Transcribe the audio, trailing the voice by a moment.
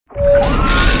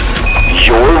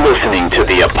listening to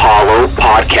the Apollo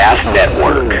Podcast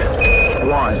Network.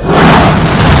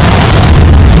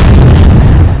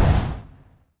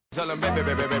 Tell her, baby,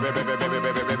 baby, baby, baby, baby,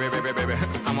 baby, baby, baby, baby,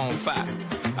 I'm on fire.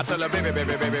 I tell her, baby,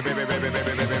 baby, baby, baby, baby,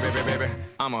 baby, baby, baby, baby,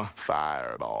 I'm a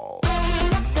fireball.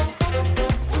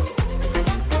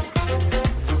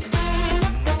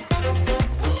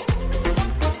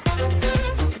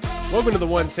 Welcome to the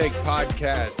One Take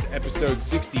Podcast, episode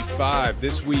 65.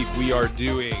 This week we are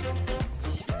doing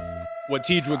what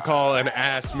Tej would call an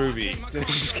ass movie.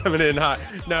 He's coming in hot.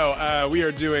 No, we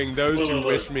are doing Those Who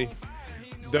Wish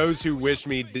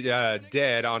Me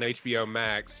Dead on HBO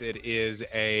Max. It is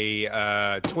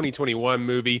a 2021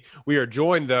 movie. We are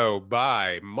joined though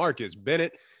by Marcus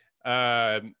Bennett,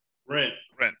 Brent.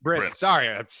 Sorry,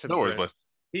 I said no worries, Brent. bud.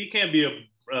 He can't be a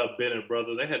Bennett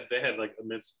brother. They had like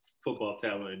immense football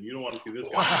talent, and you don't want to see this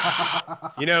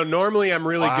guy. You know, normally I'm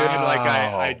really good at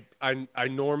like I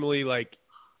normally like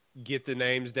get the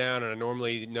names down, and I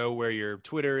normally know where your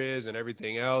Twitter is and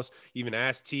everything else. Even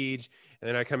ask Tej, and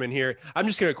then I come in here. I'm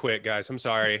just gonna quit, guys. I'm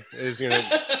sorry. I'm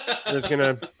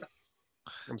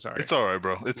sorry. It's all right,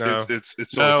 bro. It's No. totally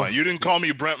fine. You didn't call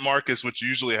me Brent Marcus, which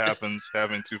usually happens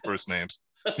having two first names.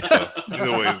 So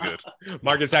either way is good.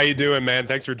 Marcus, how you doing, man?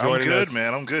 Thanks for joining I'm good, us.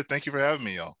 man. I'm good. Thank you for having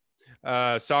me, y'all.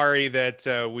 Sorry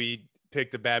that we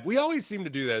picked a bad. We always seem to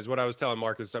do that. Is what I was telling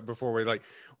Marcus before. We're like,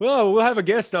 well, we'll have a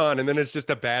guest on, and then it's just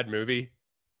a bad movie.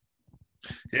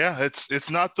 Yeah,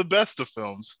 it's not the best of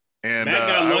films. And Matt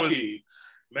got lucky.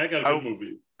 Matt got a good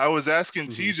movie. I was asking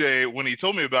TJ when he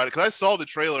told me about it, because I saw the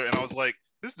trailer and I was like,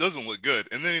 this doesn't look good.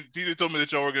 And then TJ told me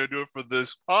that y'all were going to do it for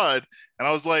this pod. And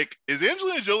I was like, is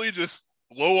Angelina Jolie just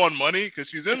low on money? Because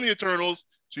she's in the Eternals.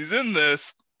 She's in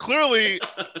this. Clearly,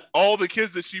 all the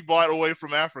kids that she bought away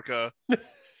from Africa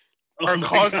are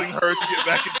causing her to get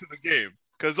back into the game.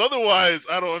 Because otherwise,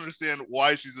 I don't understand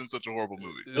why she's in such a horrible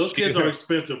movie. Those kids are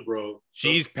expensive, bro.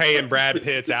 She's paying Brad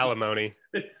Pitt's alimony.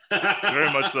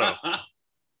 Very much so.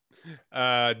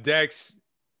 Dex,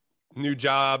 new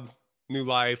job, new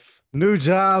life. New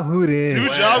job, who this? New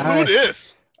job, who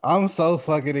this? I'm so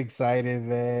fucking excited,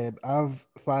 man. I'm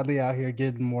finally out here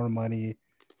getting more money.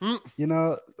 You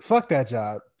know, fuck that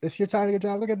job. If you're tired of your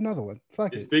job, look at another one.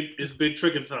 Fuck it. It's big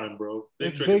tricking time, bro.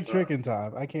 Big tricking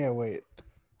time. I can't wait.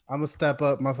 I'm gonna step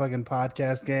up my fucking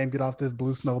podcast game, get off this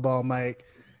blue snowball mic.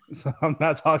 So I'm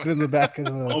not talking in the back of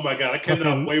Oh my god, I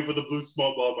cannot wait for the blue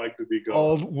snowball mic to be gone.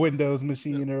 Old Windows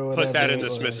machine or whatever. Put that in the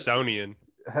Smithsonian.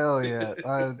 Hell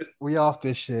yeah. We off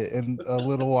this shit in a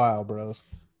little while, bros.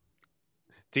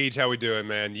 Tej, how we doing,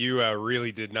 man? You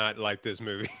really did not like this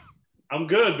movie. I'm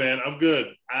good, man. I'm good.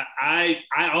 I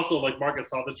also, like Marcus,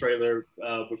 saw the trailer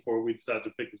before we decided to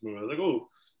pick this movie. I was like, oh,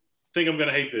 I think I'm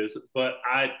gonna hate this. But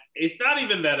it's not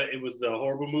even that it was a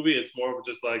horrible movie. It's more of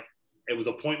just like it was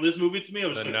a pointless movie to me. I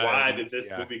was just like, why did this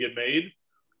movie get made?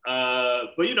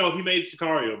 But you know, he made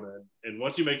Sicario, man. And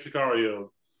once you make Sicario,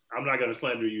 I'm not gonna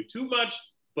slander you too much,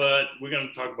 but we're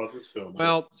gonna talk about this film.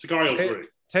 Well, Sicario's great.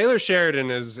 Taylor Sheridan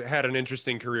has had an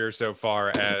interesting career so far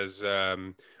as a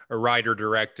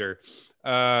writer-director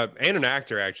and an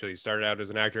actor, actually. Started out as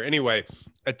an actor. Anyway,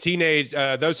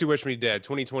 Those Who Wish Me Dead,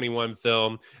 2021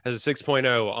 film, has a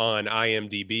 6.0 on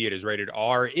IMDb. It is rated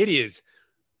R. It is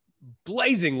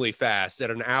blazingly fast at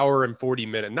an hour and 40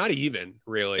 minutes. Not even,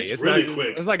 really. It's really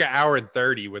quick. It's like an hour and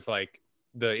 30 with like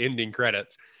the ending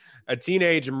credits. A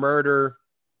teenage murder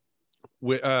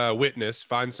witness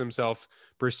finds himself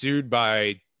pursued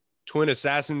by twin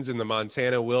assassins in the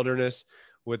Montana wilderness,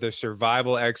 with a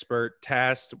survival expert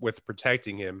tasked with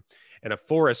protecting him, and a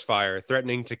forest fire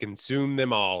threatening to consume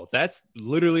them all. That's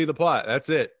literally the plot. That's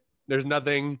it. There's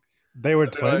nothing. They were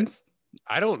twins?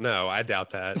 I don't know. I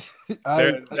doubt that.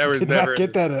 I there was did never not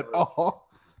get that at all.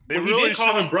 They Well, he did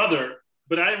call him brother,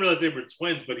 but I didn't realize they were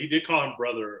twins, but he did call him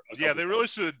brother. Yeah, they really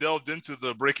should have delved into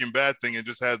the Breaking Bad thing and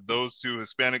just had those two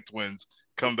Hispanic twins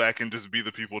come back and just be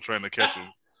the people trying to catch him.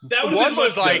 One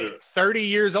was like 30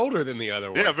 years older than the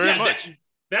other one. Yeah, very much.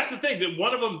 That's the thing. That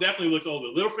one of them definitely looks older.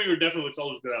 Littlefinger definitely looks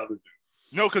older than the other dude.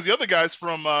 No, because the other guy's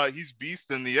from he's Beast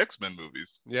in the X-Men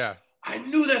movies. Yeah. I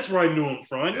knew that's where I knew him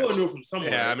from. I knew him from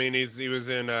somewhere. Yeah, I mean he was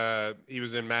in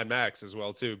Mad Max as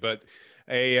well too. But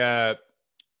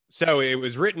so it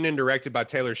was written and directed by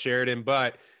Taylor Sheridan.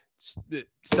 But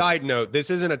side note, this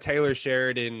isn't a Taylor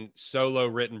Sheridan solo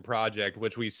written project,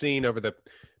 which we've seen over the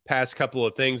past couple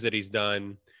of things that he's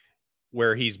done,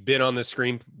 where he's been on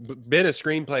the been a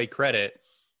screenplay credit,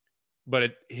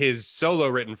 but his solo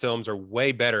written films are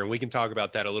way better, and we can talk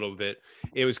about that a little bit.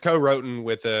 It was co-written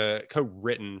with the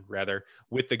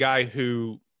guy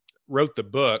who wrote the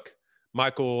book,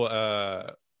 Michael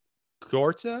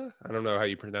Gorta. I don't know how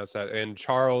you pronounce that. And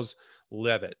Charles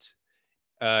Levitt.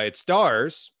 It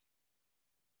stars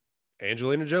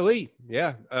Angelina Jolie.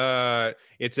 Yeah.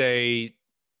 It's a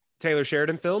Taylor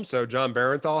Sheridan film, so John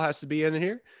Barenthal has to be in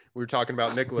here. We were talking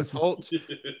about Nicholas Hoult,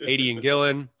 Aidan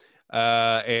Gillen,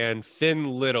 and Finn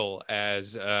Little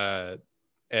as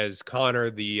Connor,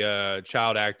 the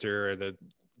child actor, or the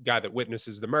guy that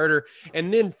witnesses the murder.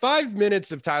 And then 5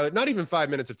 minutes of Tyler, not even 5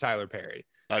 minutes of Tyler Perry.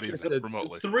 Not even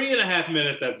remotely. 3.5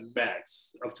 minutes at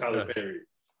max of Tyler Perry.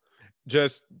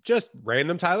 Just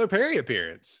random Tyler Perry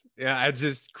appearance. Yeah, it's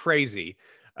just crazy.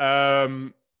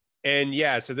 And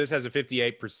yeah, so this has a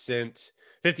 58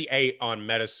 on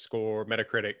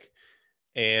Metacritic,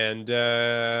 and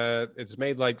it's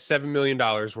made like $7 million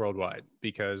worldwide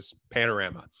because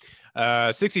Panorama.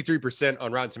 63%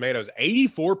 on Rotten Tomatoes,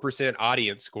 84%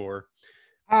 audience score.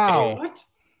 Ow. What?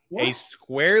 A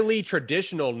squarely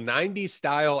traditional 90s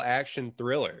style action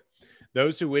thriller.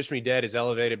 Those Who Wish Me Dead is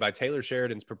elevated by Taylor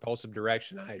Sheridan's propulsive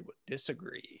direction. I would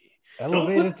disagree.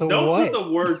 Elevated to don't what? put the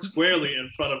word squarely in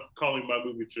front of calling my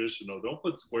movie traditional. Don't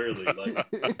put squarely. Like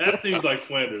that seems like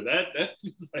slander. That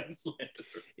seems like slander.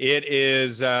 It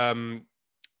is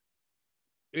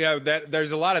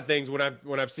there's a lot of things when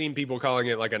I've seen people calling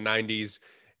it like a 90s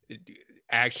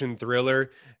action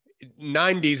thriller.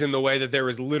 90s in the way that there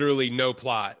was literally no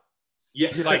plot.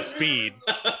 Yeah, like Speed.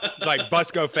 Like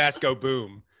bus go fast go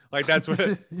boom. Like that's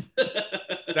what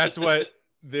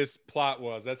this plot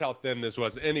was. That's how thin this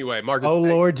was. Anyway, Marcus. Oh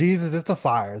Lord Jesus, it's a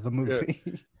fire, the movie.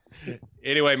 Yeah.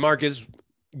 Anyway, Marcus,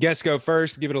 guess go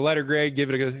first. Give it a letter grade.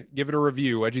 Give it a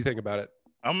review. What'd you think about it?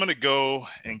 I'm gonna go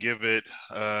and give it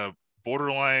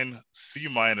borderline C-,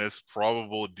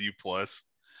 probable D+.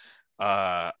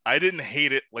 I didn't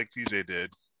hate it like TJ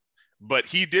did, but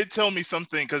he did tell me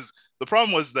something, because the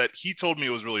problem was that he told me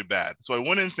it was really bad. So I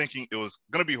went in thinking it was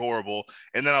going to be horrible.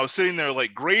 And then I was sitting there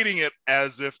like grading it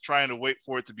as if trying to wait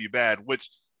for it to be bad, which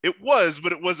it was,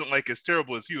 but it wasn't like as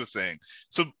terrible as he was saying.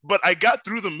 So, but I got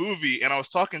through the movie and I was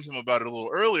talking to him about it a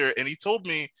little earlier, and he told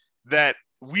me that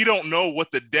we don't know what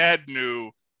the dad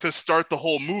knew to start the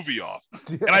whole movie off.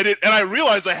 Yeah. And I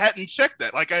realized I hadn't checked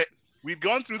that. Like we'd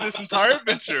gone through this entire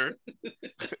adventure.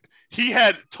 He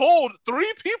had told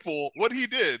 3 people what he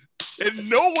did, and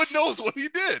no one knows what he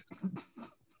did.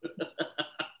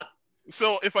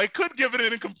 So if I could give it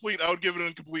an incomplete, I would give it an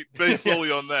incomplete based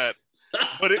solely on that.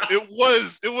 But it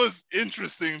was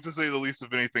interesting to say the least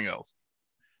of anything else.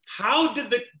 How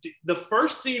did the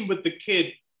first scene with the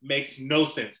kid makes no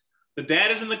sense? The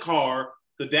dad is in the car.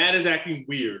 The dad is acting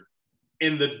weird.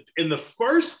 And the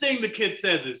first thing the kid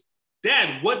says is,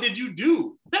 "Dad, what did you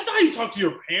do?" That's not how you talk to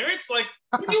your parents. Like,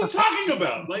 what are you talking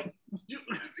about? Like,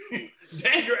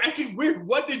 Dad, you're acting weird.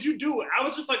 What did you do? I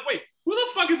was just like, wait, who the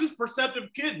fuck is this perceptive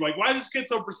kid? Like, why is this kid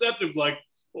so perceptive? Like,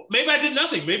 well, maybe I did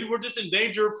nothing. Maybe we're just in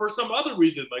danger for some other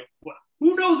reason. Like,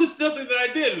 who knows it's something that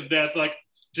I did? And Dad's like,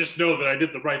 just know that I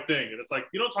did the right thing. And it's like,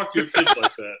 you don't talk to your kids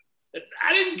like that. It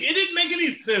didn't make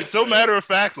any sense. So matter of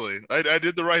factly, I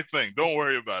did the right thing. Don't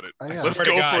worry about it. Let's go for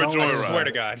a joyride. I swear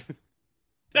to God.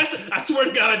 I swear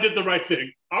to God, I did the right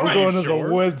thing. All right, We're going to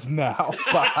the woods now.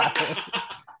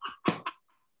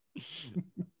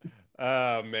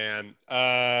 Oh man,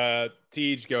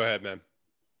 Tej, go ahead, man.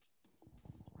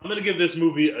 I'm gonna give this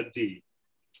movie a D.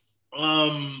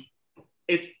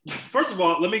 It's first of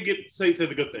all, let me say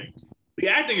the good things. The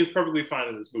acting is perfectly fine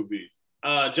in this movie.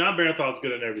 John Barenthal is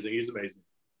good in everything. He's amazing.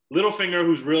 Littlefinger,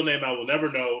 whose real name I will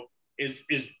never know, is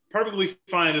perfectly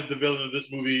fine as the villain of this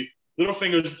movie.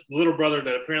 Littlefinger's little brother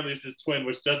that apparently is his twin,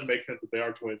 which doesn't make sense that they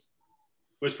are twins,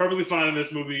 was perfectly fine in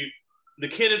this movie. The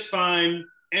kid is fine.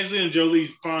 Angelina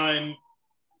Jolie's fine.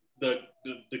 The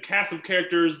cast of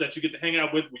characters that you get to hang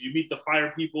out with when you meet the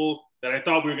fire people that I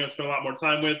thought we were going to spend a lot more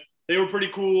time with, they were pretty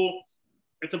cool.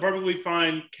 It's a perfectly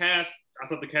fine cast. I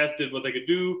thought the cast did what they could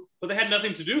do, but they had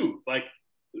nothing to do. Like,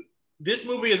 this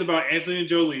movie is about Angelina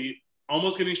Jolie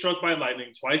almost getting struck by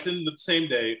lightning twice in the same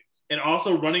day, and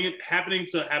also happening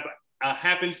to have a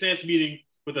happenstance meeting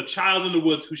with a child in the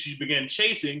woods who she began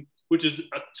chasing, which is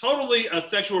totally a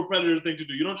sexual predator thing to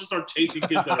do. You don't just start chasing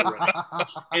kids that are running.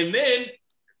 And then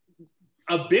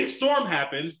a big storm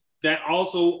happens that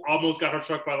also almost got her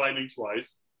struck by lightning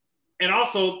twice. And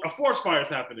also a forest fire is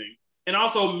happening. And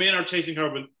also men are chasing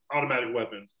her with automatic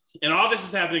weapons. And all this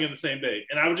is happening in the same day.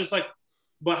 And I was just like,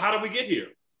 but how did we get here?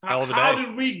 How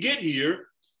did we get here?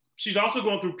 She's also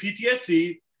going through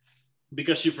PTSD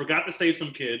because she forgot to save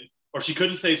some kid, or she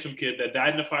couldn't save some kid that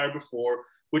died in a fire before,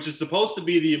 which is supposed to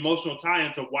be the emotional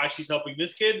tie-in to why she's helping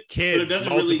this kid. Kids,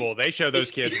 multiple. They show those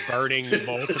kids burning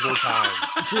multiple times.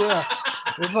 Yeah.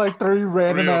 It's like three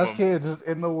random of ass them. kids just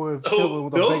in the woods So chilling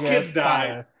with a those big kids ass died.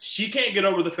 fire. She can't get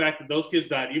over the fact that those kids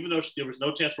died, even though there was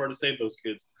no chance for her to save those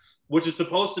kids, which is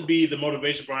supposed to be the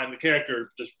motivation behind the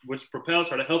character, which propels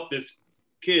her to help this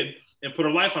kid and put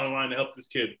her life on the line to help this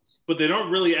kid. But they don't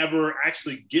really ever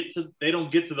actually get to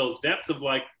those depths of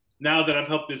like, now that I've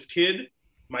helped this kid,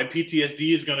 my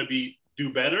PTSD is going to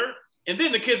do better. And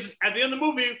then the kids at the end of the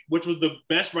movie, which was the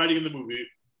best writing in the movie,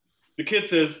 the kid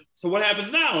says, so what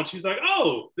happens now? And she's like,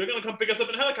 oh, they're going to come pick us up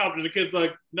in a helicopter. And the kid's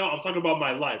like, no, I'm talking about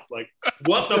my life. Like,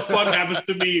 what the fuck happens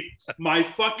to me? My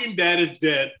fucking dad is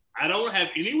dead. I don't have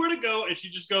anywhere to go. And she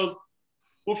just goes,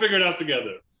 we'll figure it out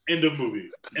together. End of movie.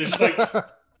 And it's just like,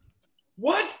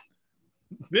 what?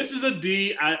 This is a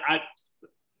D. I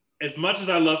as much as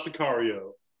I love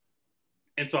Sicario,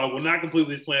 and so I will not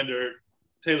completely slander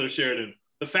Taylor Sheridan,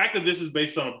 the fact that this is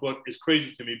based on a book is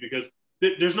crazy to me because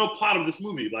there's no plot of this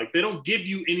movie. Like, they don't give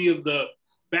you any of the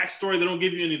backstory. They don't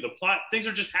give you any of the plot. Things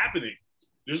are just happening.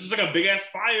 There's just like a big ass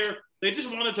fire. They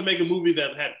just wanted to make a movie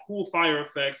that had cool fire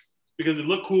effects because it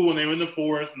looked cool when they were in the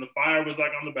forest and the fire was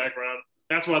like on the background.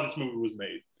 That's why this movie was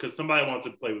made, because somebody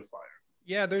wanted to play with fire.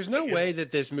 Yeah, there's no way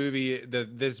that this movie,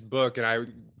 this book,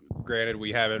 and granted,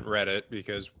 we haven't read it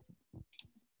because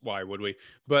why would we?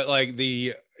 But like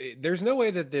there's no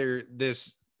way that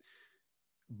this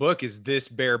book is this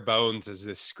bare bones as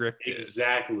this script is.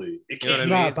 Exactly. It You know can't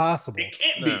what I Not mean? possible. It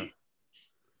can't No. be.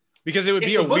 Because it would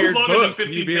be If a the book is weird longer book. than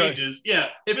 15 You'd be like- pages, yeah.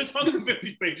 If it's longer than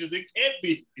 15 pages, it can't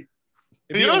be. it'd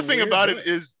be The a other thing weird about book. it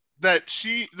is that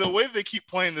the way they keep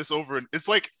playing this over, and it's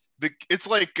like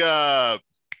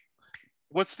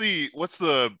what's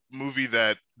the movie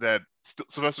that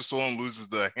Sylvester Stallone loses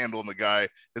the handle on the guy?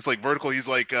 It's like Vertical. He's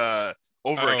like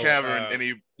over a cavern, and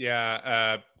he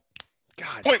God.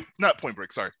 not Point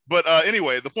Break, sorry. But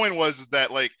anyway, the point was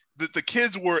that like the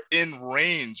kids were in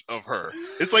range of her.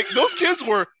 It's like those kids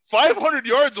were 500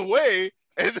 yards away,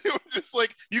 and they were just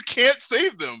like, you can't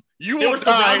save them. You They will were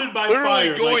die surrounded by literally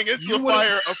fire. going Like, into you the would've-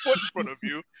 fire a foot in front of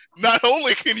you. Not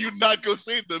only can you not go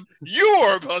save them, you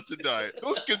are about to die.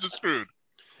 Those kids are screwed.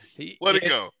 Let it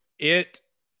go.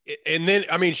 And then,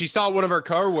 I mean, she saw one of her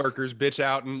coworkers bitch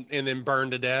out and then burn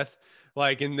to death.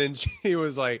 Like, and then she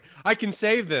was like, I can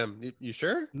save them. You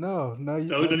sure? No, No, you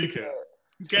can't. can't.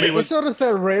 Okay. It should have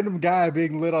said random guy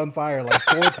being lit on fire like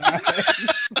 4 times.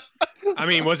 I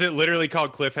mean, was it literally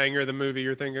called Cliffhanger, the movie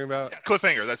you're thinking about? Yeah,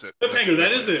 cliffhanger. That's it. Cliffhanger,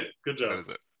 that is it. Good job. That is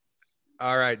it.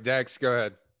 All right, Dex, go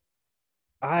ahead.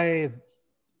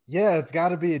 Yeah, it's got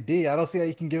to be a D. I don't see how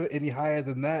you can give it any higher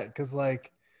than that because,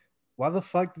 like, why the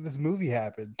fuck did this movie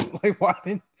happen? Like,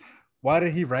 why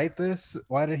did he write this?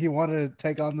 Why did he want to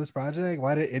take on this project?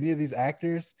 Why did any of these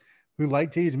actors who,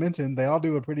 like Tej mentioned, they all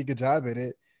do a pretty good job in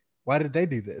it? Why did they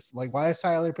do this? Like, why is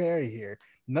Tyler Perry here?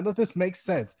 None of this makes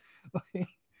sense. Like,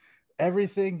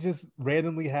 everything just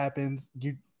randomly happens.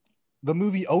 The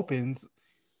movie opens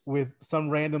with some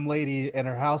random lady and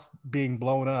her house being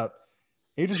blown up.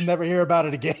 You just never hear about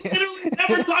it again. Literally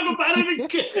never talk about it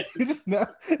again.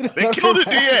 They killed a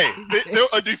DA.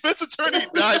 A defense attorney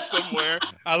died somewhere.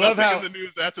 I love Nothing how in the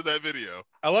news after that video.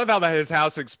 I love how that his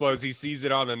house explodes. He sees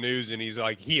it on the news and he's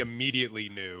like, he immediately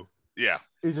knew. Yeah.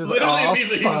 He's just Literally, like, oh,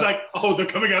 immediately, he was fuck. like, oh, they're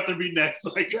coming after me next.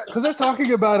 Like, Because they're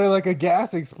talking about it like a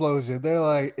gas explosion. They're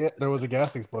like, there was a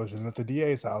gas explosion at the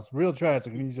DA's house. Real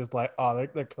tragic. And he's just like, oh,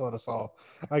 they're killing us all.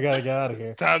 I got to get out of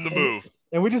here. Time to move.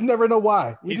 And we just never know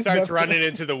why. He starts running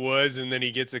into the woods and then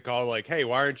he gets a call like, hey,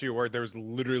 why aren't you at work? There was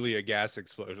literally a gas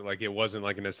explosion. Like, it wasn't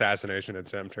like an assassination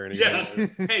attempt or anything.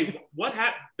 yeah. Hey, what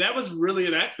happened? That was really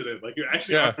an accident. Like, you're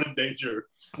actually Yeah. in danger.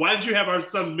 Why did you have our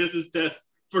son miss his test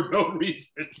for no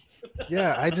reason?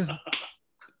 Yeah,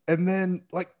 and then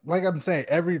like I'm saying,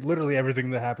 literally everything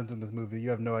that happens in this movie, you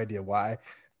have no idea why.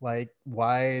 Like,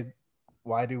 why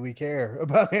do we care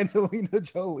about Angelina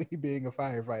Jolie being a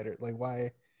firefighter? Like,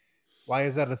 why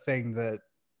is that a thing that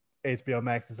HBO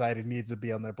Max decided needed to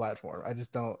be on their platform? I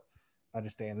just don't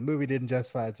understand. The movie didn't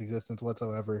justify its existence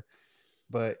whatsoever.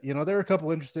 But there were a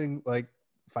couple interesting like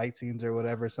fight scenes or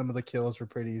whatever. Some of the kills were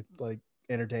pretty like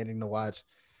entertaining to watch.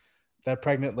 That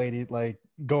pregnant lady like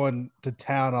going to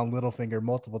town on Littlefinger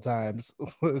multiple times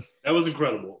was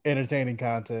Incredible. entertaining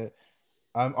content.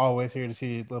 I'm always here to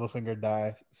see Littlefinger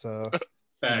die. So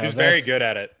Facts. He's very good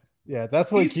at it. yeah,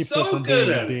 that's what He's keeps so it from good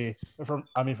being a at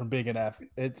D. From being an F.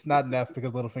 It's not an F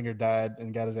because Littlefinger died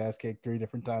and got his ass kicked 3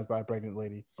 different times by a pregnant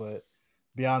lady. But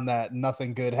beyond that,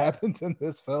 nothing good happens in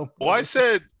this film. Well, I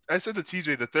said to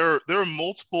TJ that there are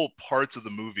multiple parts of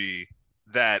the movie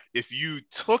that if you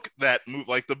took that move,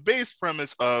 like the base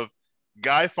premise of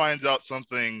guy finds out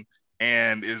something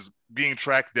and is being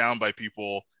tracked down by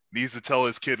people, needs to tell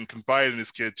his kid and confide in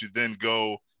his kid to then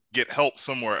go get help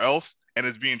somewhere else and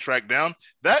is being tracked down.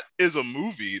 That is a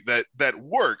movie that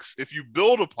works if you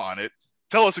build upon it.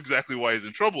 Tell us exactly why he's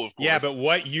in trouble, of course. Yeah, but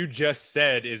what you just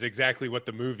said is exactly what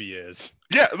the movie is.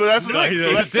 Yeah, but that's the thing.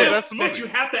 So that's the movie. But you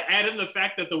have to add in the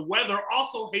fact that the weather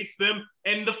also hates them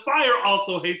and the fire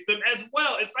also hates them as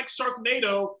well. It's like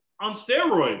Sharknado on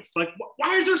steroids. Like,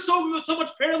 why is there so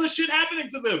much perilous shit happening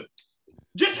to them?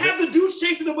 Just have the dudes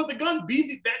chasing them with the gun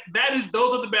be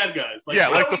those are the bad guys. Like, yeah,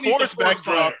 like the forest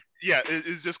backdrop. Yeah,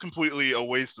 is just completely a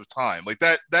waste of time. Like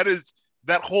that is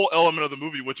that whole element of the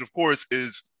movie, which of course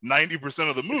is 90%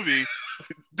 of the movie,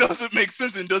 doesn't make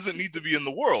sense and doesn't need to be in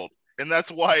the world, and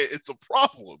that's why it's a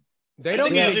problem. They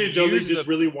don't think Jolie just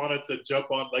really wanted to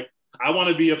jump on. Like, I want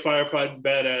to be a firefighting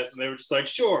badass, and they were just like,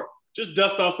 sure, just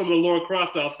dust off some of the Laura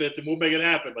Croft outfits, and we'll make it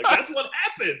happen. Like, that's what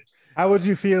happened. How would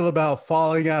you feel about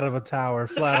falling out of a tower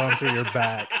flat onto your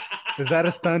back? Is that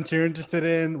a stunt you're interested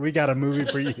in? We got a movie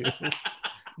for you.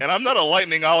 And I'm not a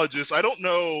lightningologist. I don't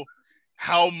know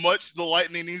how much the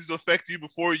lightning needs to affect you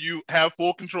before you have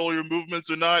full control of your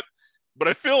movements or not. But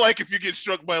I feel like if you get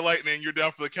struck by lightning, you're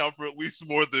down for the count for at least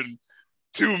more than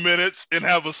 2 minutes and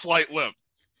have a slight limp.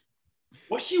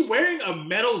 Was she wearing a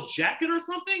metal jacket or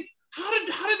something? How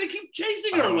did they keep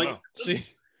chasing her? Like,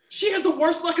 she has the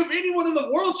worst luck of anyone in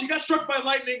the world. She got struck by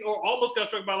lightning, or almost got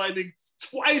struck by lightning,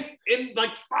 twice in like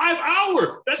 5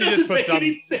 hours. That doesn't make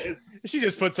any sense. She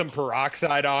just put some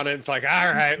peroxide on it. It's like,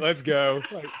 all right, let's go.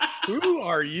 Like, who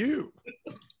are you?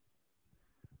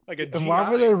 Like a and why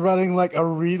were they running like a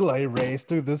relay race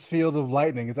through this field of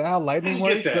lightning? Is that how lightning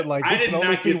works? That like I you can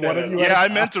only see one of you. Yeah, I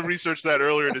meant to research that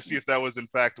earlier to see if that was in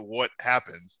fact what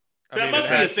happens. That must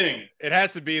be a thing. It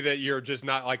has to be that you're just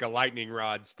not like a lightning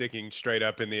rod sticking straight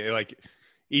up in the, like,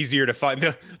 easier to find.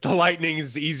 The lightning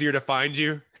is easier to find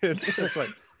you. It's like,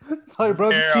 it's like,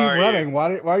 bro, just keep running.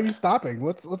 Why are you stopping?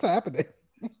 What's happening?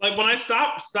 Like, when I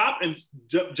stop and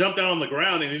jump down on the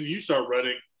ground and then you start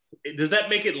running, does that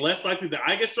make it less likely that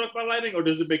I get struck by lightning, or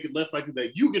does it make it less likely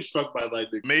that you get struck by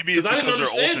lightning? Maybe it's because they're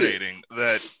alternating.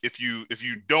 That if you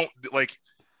don't, like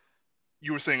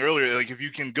you were saying earlier, like if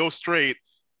you can go straight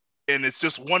and it's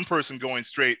just one person going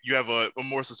straight, you have a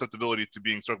more susceptibility to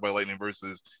being struck by lightning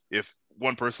versus if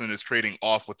one person is trading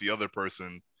off with the other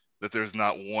person, that there's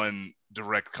not one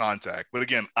direct contact. But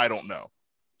again, I don't know.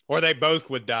 Or they both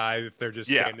would die if they're just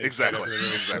standing. Exactly.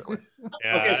 Exactly.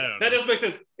 Yeah, okay, that does make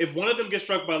sense. If one of them gets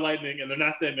struck by lightning and they're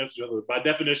not standing next to each other, by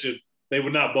definition, they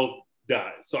would not both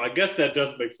die. So I guess that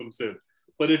does make some sense.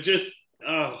 But it just,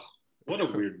 what a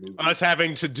weird movie. Us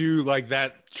having to do like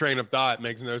that train of thought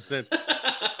makes no sense.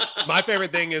 My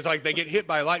favorite thing is like they get hit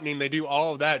by lightning. They do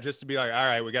all of that just to be like, all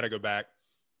right, we got to go back.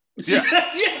 Yeah.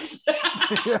 Yes.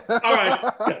 All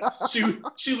right. Yeah.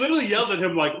 She literally yelled at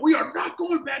him like, "We are not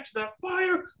going back to that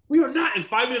fire. We are not." And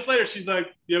 5 minutes later, she's like,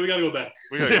 "Yeah, we got to go back."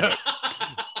 We gotta go back.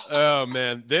 Oh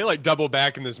man, they like double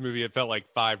back in this movie. It felt like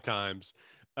 5 times.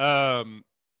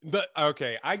 But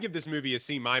okay, I give this movie a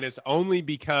C- only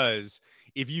because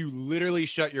if you literally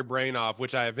shut your brain off,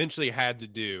 which I eventually had to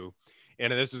do.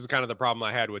 And this is kind of the problem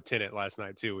I had with Tenet last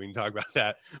night too. We can talk about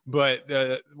that. But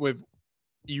with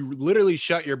you literally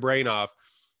shut your brain off,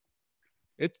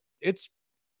 it's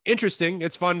interesting.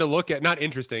 It's fun to look at. Not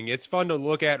interesting. It's fun to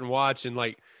look at and watch and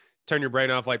like turn your brain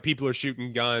off. Like people are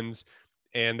shooting guns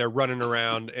and they're running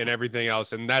around and everything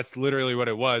else. And that's literally what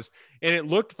it was. And it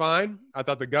looked fine. I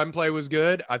thought the gunplay was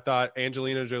good. I thought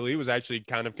Angelina Jolie was actually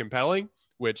kind of compelling,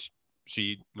 which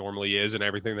she normally is in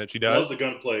everything that she does. Loves the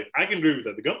gunplay. I can agree with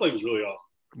that. The gunplay was really awesome.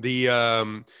 The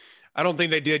I don't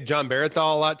think they did John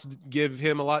Barathol a lot to give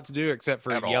him a lot to do, except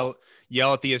for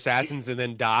yell at the assassins and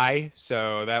then die.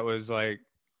 So that was like,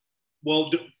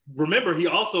 well, remember he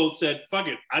also said, "Fuck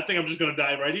it, I think I'm just gonna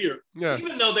die right here." Yeah.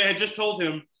 Even though they had just told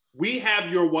him, "We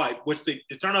have your wife," which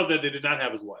it turned out that they did not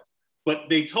have his wife, but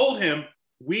they told him,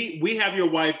 "We have your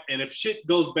wife, and if shit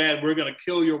goes bad, we're gonna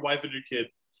kill your wife and your kid."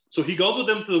 So he goes with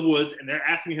them to the woods, and they're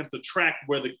asking him to track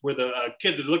where the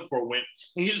kid they're looking for went.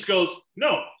 And he just goes,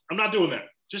 "No, I'm not doing that.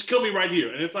 Just kill me right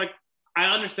here." And it's like, I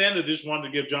understand that they just wanted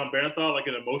to give John Barathol like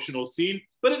an emotional scene,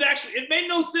 but it made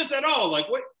no sense at all. Like,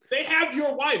 what? They have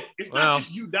your wife. It's not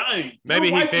just you dying. Maybe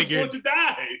your he wife figured was going to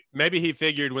die. Maybe he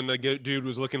figured when the dude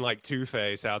was looking like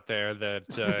Two-Face out there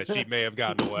that she may have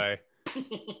gotten away.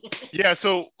 Yeah,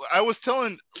 so I was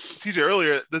telling TJ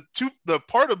earlier, the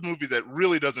part of the movie that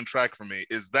really doesn't track for me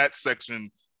is that section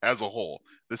as a whole.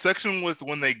 The section with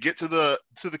when they get to the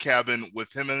cabin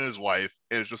with him and his wife,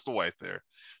 and it's just the wife there.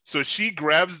 So she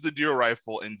grabs the deer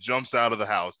rifle and jumps out of the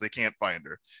house. They can't find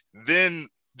her. Then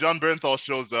John Bernthal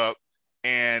shows up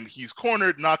and he's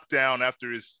cornered, knocked down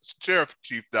after his sheriff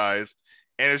chief dies,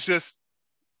 and it's just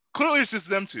clearly it's just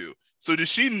them two. So does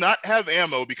she not have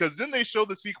ammo? Because then they show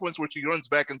the sequence where she runs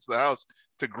back into the house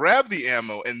to grab the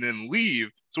ammo and then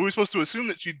leave. So we're supposed to assume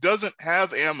that she doesn't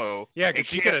have ammo. Yeah, because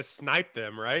she could have sniped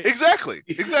them, right? Exactly.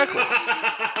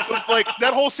 But like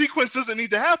that whole sequence doesn't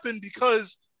need to happen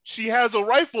because she has a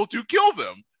rifle to kill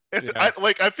them. And Yeah.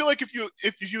 I feel like if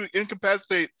you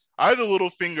incapacitate either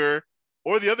Littlefinger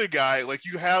or the other guy, like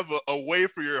you have a way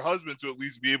for your husband to at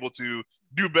least be able to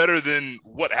do better than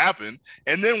what happened.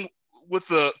 And then with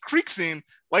the creek scene,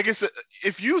 like I said,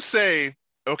 if you say,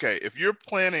 okay, if your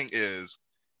planning is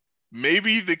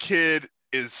maybe the kid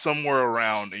is somewhere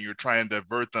around and you're trying to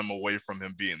divert them away from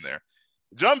him being there,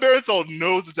 John Bernthal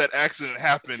knows that accident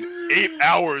happened 8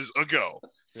 hours ago.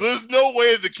 So there's no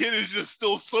way the kid is just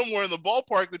still somewhere in the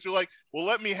ballpark that you're like, well,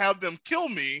 let me have them kill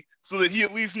me so that he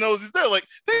at least knows he's there. Like,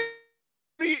 they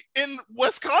be in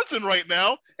Wisconsin right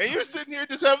now, and you're sitting here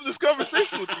just having this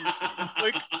conversation with these dudes.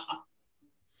 Like,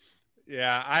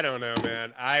 Yeah, I don't know,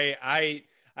 man. I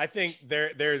think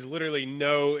there's literally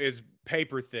is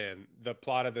paper thin the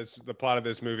plot of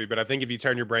this movie. But I think if you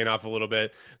turn your brain off a little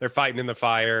bit, they're fighting in the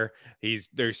fire.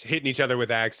 They're hitting each other with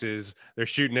axes. They're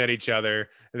shooting at each other.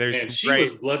 And she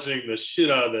was bludgeoning the shit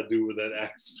out of that dude with that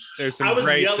axe. There's some I was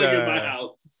great yelling in my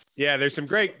house. Yeah, there's some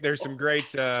great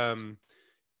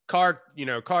car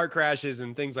crashes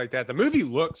and things like that. The movie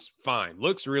looks fine,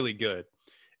 looks really good.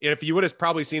 If you would have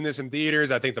probably seen this in theaters,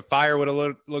 I think the fire would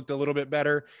have looked a little bit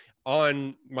better.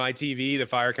 On my TV, the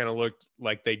fire kind of looked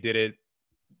like they did it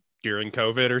during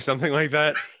COVID or something like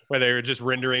that, where they were just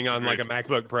rendering on like a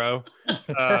MacBook Pro.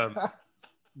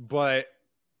 But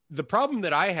the problem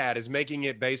that I had is making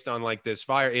it based on like this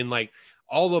fire, in like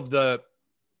all of the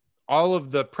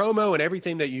promo and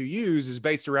everything that you use is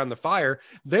based around the fire.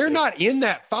 They're not in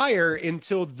that fire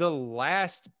until the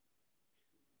last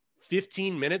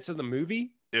 15 minutes of the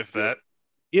movie. If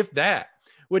that,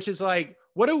 which is like,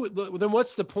 then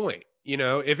what's the point? You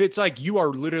know, if it's like you are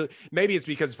literally, maybe it's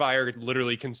because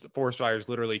forest fires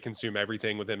literally consume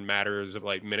everything within matters of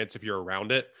like minutes if you're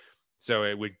around it. So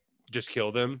it would just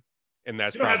kill them. And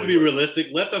that's you don't have to be realistic.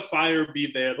 Let the fire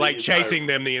be there. Like chasing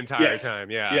them the entire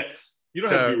time. Yeah. Yes. You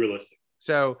don't have to be realistic.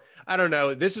 So I don't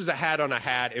know. This was a hat on a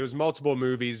hat. It was multiple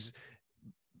movies,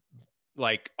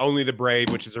 like Only the Brave,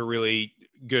 which is a really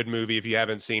good movie if you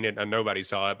haven't seen it, and nobody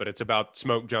saw it, but it's about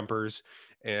smoke jumpers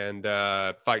and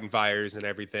fighting fires and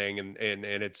everything, and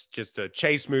it's just a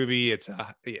chase movie. It's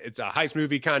a heist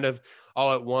movie kind of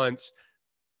all at once,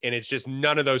 and it's just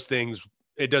none of those things.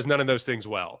 It does none of those things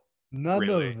well. None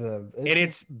of them.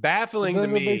 It's baffling to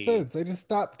me. Make sense. They just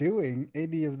stopped doing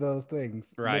any of those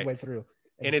things midway through.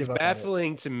 And it's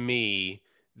baffling to me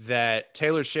that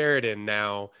Taylor Sheridan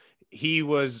now, he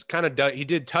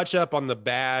did touch up on the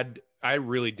bad. I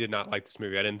really did not like this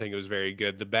movie. I didn't think it was very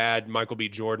good. The bad Michael B.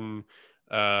 Jordan,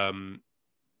 Tom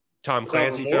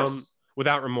Clancy film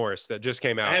Without Remorse that just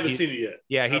came out. I haven't seen it yet.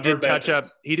 Yeah, he did touch up.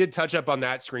 He did touch up on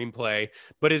that screenplay,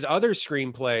 but his other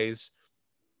screenplays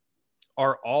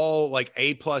are all like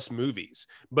A+ movies.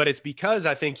 But it's because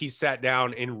I think he sat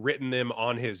down and written them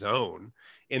on his own.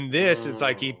 In this, it's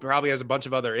like he probably has a bunch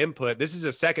of other input. This is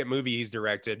a second movie he's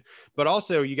directed, but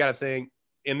also you got to think,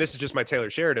 and this is just my Taylor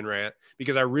Sheridan rant,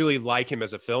 because I really like him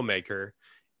as a filmmaker,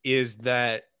 is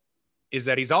that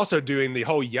he's also doing the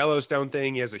whole Yellowstone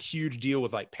thing. He has a huge deal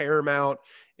with like Paramount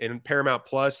and Paramount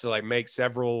Plus to like make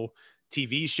several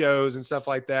TV shows and stuff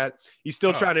like that. He's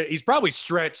still he's probably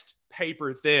stretched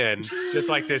paper thin, just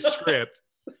like this script.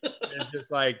 And just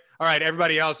like, all right,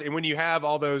 everybody else. And when you have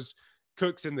all those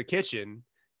cooks in the kitchen,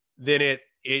 then it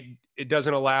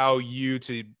doesn't allow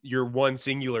your one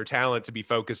singular talent to be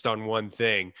focused on one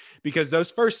thing, because those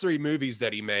first 3 movies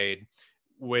that he made,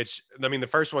 which, I mean, the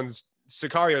first one's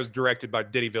Sicario is directed by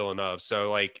Denis Villeneuve. So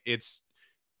like, it's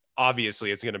obviously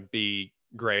it's going to be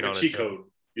great on its own.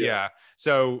 Yeah.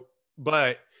 So,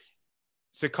 but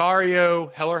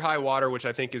Sicario, Hell or High Water, which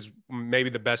I think is maybe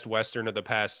the best Western of the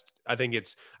past. I think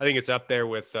it's up there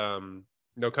with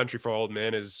No Country for Old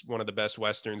Men is one of the best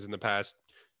Westerns in the past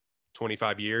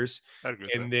 25 years.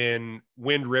 And then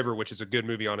Wind River, which is a good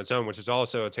movie on its own, which is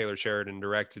also a Taylor Sheridan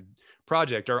directed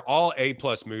project, are all A+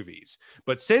 movies.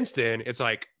 But since then, it's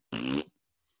like,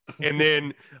 and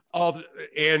then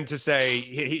to say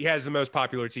he has the most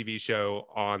popular TV show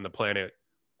on the planet,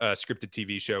 scripted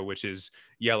TV show, which is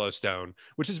Yellowstone,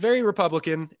 which is very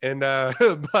Republican. And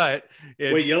but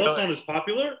wait, Yellowstone is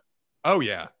popular? Oh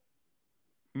yeah.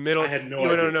 I had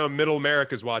no idea. No, Middle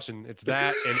America's watching. It's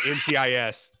that and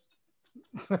NCIS.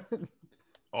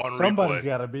 Somebody's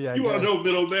got to be. You want to know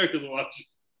Middle America's watching?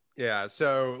 Yeah.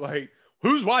 So, like,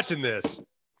 who's watching this?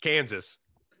 Kansas.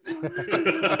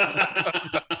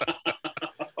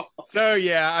 So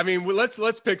yeah, I mean,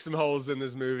 let's pick some holes in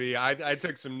this movie. I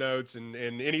took some notes and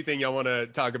anything y'all want to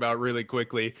talk about really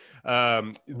quickly.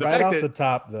 The Right fact off that the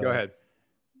top, though, go ahead.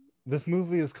 this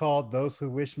movie is called Those Who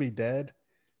Wish Me Dead,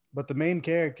 but the main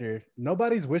character,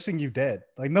 nobody's wishing you dead.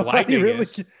 Like nobody Lightning really,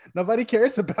 is. nobody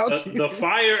cares about you. The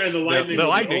fire and the lightning, the were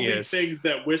lightning the only is. things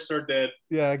that wish her dead.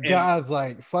 Yeah, God's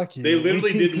like, fuck you. They We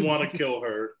literally need didn't want to kill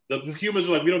her. The humans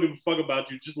were like, we don't give a fuck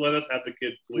about you. Just let us have the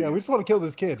kid, please. Yeah, we just want to kill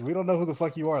this kid. We don't know who the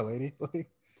fuck you are, lady. Like,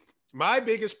 My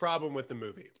biggest problem with the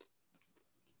movie,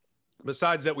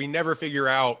 besides that we never figure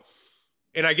out,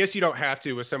 and I guess you don't have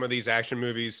to with some of these action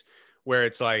movies where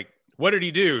it's like, what did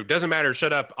he do? Doesn't matter.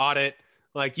 Shut up. Audit.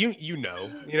 Like you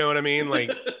know what I mean?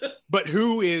 Like, but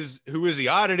who is he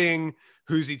auditing?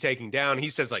 Who's he taking down? He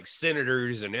says like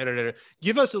senators and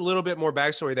give us a little bit more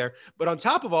backstory there. But on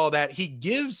top of all that, he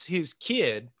gives his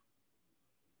kid,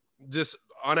 this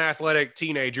unathletic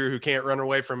teenager who can't run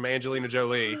away from Angelina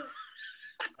Jolie,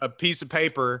 a piece of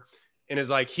paper and is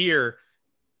like, here,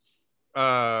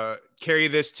 carry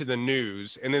this to the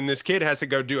news. And then this kid has to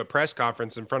go do a press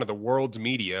conference in front of the world's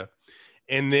media.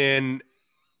 And then,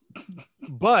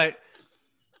 but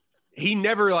he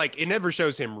never, like, it never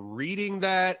shows him reading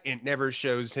that. It never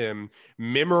shows him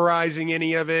memorizing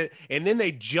any of it. And then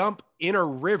they jump in a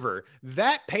river.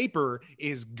 That paper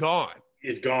is gone.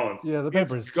 It's gone. yeah, the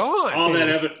paper's Gone. All that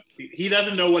evidence. He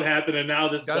doesn't know what happened, and now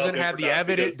this Doesn't have the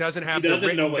evidence, doesn't have the doesn't know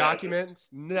written what documents,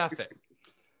 nothing.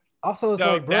 Also, it's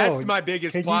So like, bro, that's my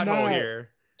biggest can you plot hole not- here.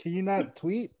 Can you not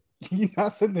tweet? Can you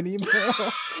not send an email?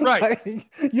 Right. Like,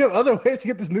 you have other ways to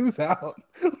get this news out.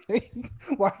 Like,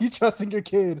 why are you trusting your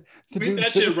kid to Tweet do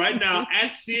that this? shit right now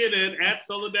at CNN, at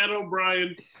Soledad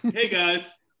O'Brien. Hey guys,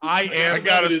 I I am.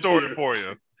 got a evidence story here. for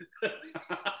you.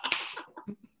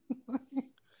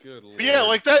 Good But yeah,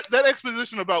 like that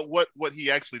exposition about what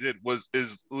he actually did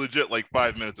is legit like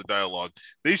 5 minutes of dialogue.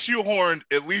 They shoehorned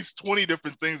at least 20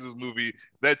 different things in this movie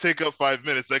that take up 5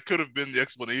 minutes. That could have been the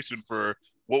explanation for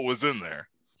what was in there.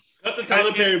 cut the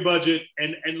Tyler Perry budget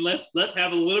and let's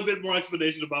have a little bit more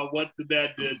explanation about what the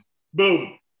dad did.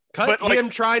 Boom. Cut But, like- him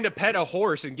trying to pet a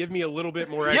horse and give me a little bit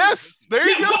more. Yes, there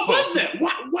you Yeah, go. what was that?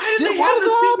 Why did Yeah, they why have did the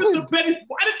that sequence happen? of Betty?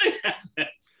 Why did they have that?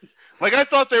 Like I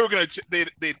thought they were gonna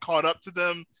they'd caught up to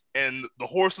them and the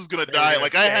horse was gonna They were die. gonna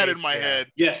Like I had in chase, my yeah. head,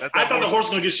 Yes, That I thought the horse- horse was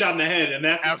going to get shot in the head, and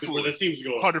that's where Absolutely. the scene's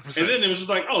going. 100%. And then it was just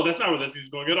like, oh, that's not where the scene's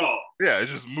going at all. Yeah,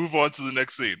 just move on to the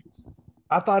next scene.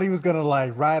 I thought he was gonna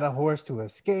like ride a horse to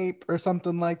escape or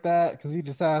something like that because he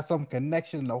just has some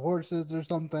connection to horses or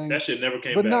something. That shit never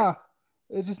came But back. nah,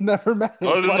 it just never mattered.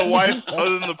 Other Why than the did he wife, do that?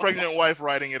 other than the pregnant wife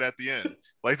riding it at the end.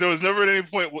 Like there was never at any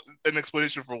point an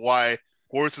explanation for why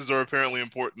horses are apparently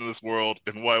important in this world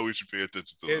and why we should pay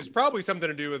attention to It's them. probably something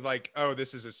to do with like, oh,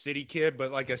 this is a city kid,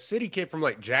 but like a city kid from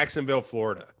like Jacksonville,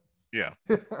 Florida. Yeah.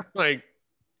 Like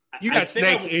you I got think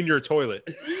snakes in your toilet.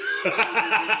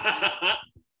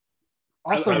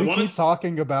 Also, I we wanna keep s-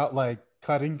 talking about like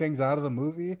cutting things out of the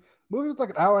movie. Movie was like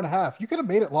an hour and a half. You could have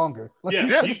made it longer. Like, Yeah,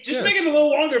 Yeah. you just make it a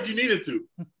little longer if you needed to.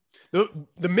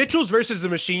 The Mitchells versus the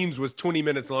Machines was 20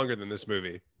 minutes longer than this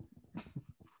movie.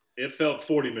 It felt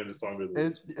 40 minutes longer than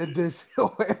this. it did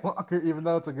feel way longer, even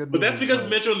though it's a good But movie. that's because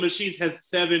Mitchell and the Machines has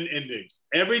 7 endings.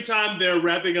 Every time they're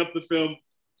wrapping up the film,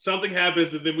 something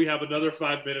happens, and then we have another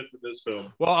 5 minutes of this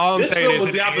film. Well, all I'm This saying film is was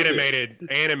an the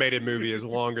opposite. animated movie is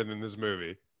longer than this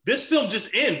movie. This film just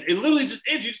ends. It literally just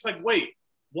ends. You're just like, wait,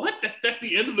 what? That's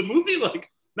the end of the movie? Like,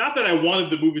 not that I wanted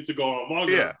the movie to go on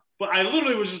longer, Yeah. but I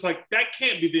literally was just like, that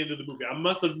can't be the end of the movie. I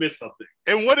must have missed something.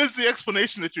 And what is the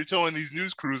explanation that you're telling these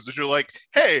news crews that you're like,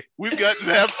 hey, we've got to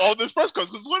have all this press conference?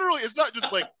 Because literally, it's not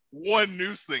just like one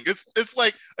news thing. It's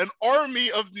like an army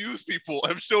of news people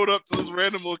have showed up to this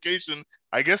random location.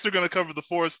 I guess they're going to cover the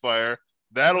forest fire.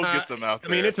 That'll get them out I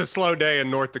there. mean, it's a slow day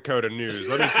in North Dakota news.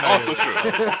 Let me tell also you.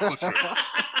 true. Also true.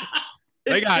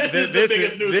 They got this is the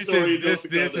biggest news story in North this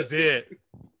Dakota. is it.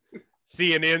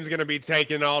 CNN's going to be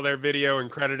taking all their video and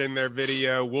crediting their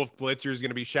video. Wolf Blitzer is going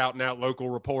to be shouting out local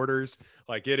reporters.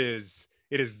 Like it is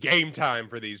game time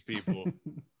for these people.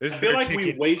 This I is feel their like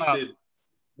we ticket up.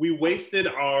 wasted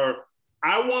our.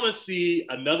 I want to see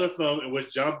another film in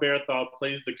which John Bernthal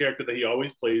plays the character that he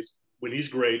always plays when he's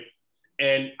great,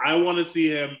 and I want to see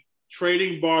him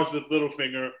trading bars with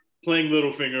Littlefinger, playing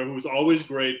Littlefinger, who's always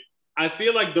great. I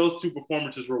feel like those two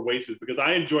performances were wasted because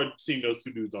I enjoyed seeing those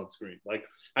two dudes on screen. Like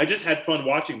I just had fun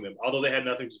watching them, although they had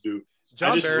nothing to do.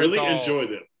 I just really enjoyed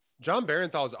them. John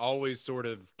Barenthal is always sort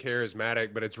of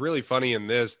charismatic, but it's really funny in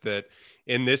this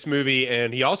movie,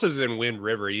 and he also is in Wind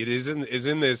River. He is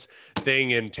in this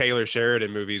thing in Taylor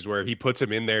Sheridan movies where he puts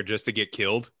him in there just to get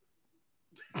killed.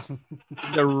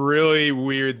 It's a really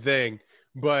weird thing,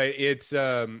 but it's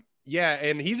Yeah,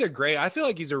 and I feel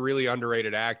like he's a really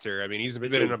underrated actor. I mean, he's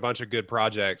been in a bunch of good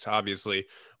projects, obviously,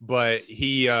 but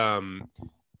he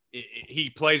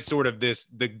plays sort of this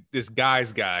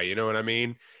guy's guy, you know what I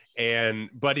mean?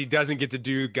 But he doesn't get to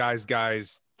do guy's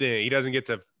thing. He doesn't get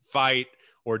to fight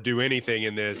or do anything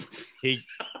in this. He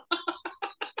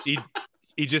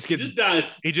just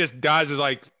dies. He just dies of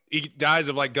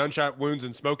like gunshot wounds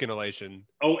and smoke inhalation.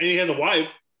 Oh, and he has a wife.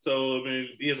 So, I mean,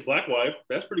 he has a black wife.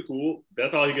 That's pretty cool.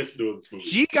 That's all he gets to do in this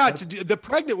movie. The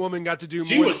pregnant woman got to do more.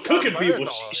 She was cooking people.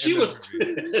 She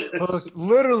was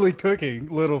literally cooking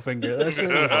Littlefinger. That shit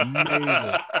was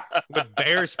amazing. The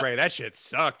bear spray, that shit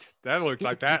sucked. That looked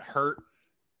like that hurt.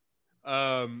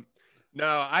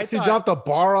 No, she dropped a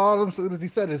bar on him as soon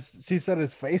as she set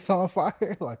his face on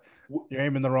fire. Like, you're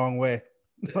aiming the wrong way.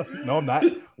 No, I'm not.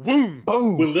 Boom.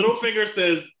 Boom. When Littlefinger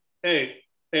says, hey,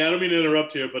 I don't mean to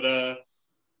interrupt here, but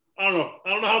I don't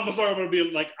know how far I'm gonna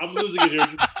be. Like, I'm losing it here.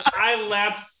 I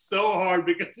laughed so hard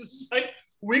because it's just like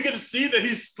we can see that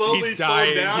he's slowly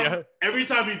slowing down. Yeah. Every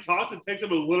time he talks, it takes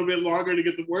him a little bit longer to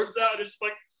get the words out. And it's just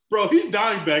like, bro, he's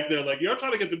dying back there. Like, you're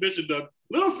trying to get the mission done.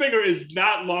 Littlefinger is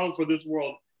not long for this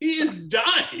world. He is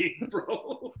dying,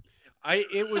 bro.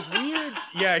 It was weird.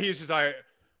 Yeah, he was just like,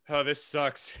 oh, this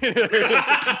sucks.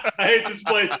 I hate this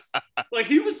place. Like,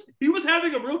 he was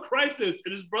having a real crisis,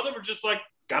 and his brother was just like,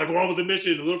 gotta go on with the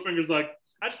mission. And Littlefinger's like,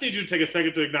 I just need you to take a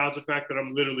second to acknowledge the fact that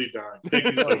I'm literally dying.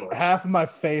 Thank you so much. Half of my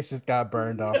face just got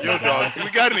burned off. Yo, dog, we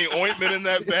got any ointment in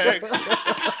that bag?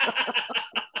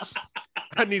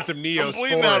 I need some Neosporin. I'm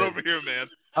bleeding out over here, man.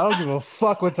 I don't give a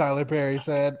fuck what Tyler Perry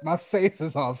said. My face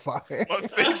is on fire. My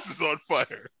face is on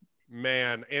fire.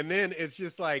 Man, and then it's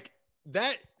just like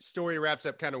that story wraps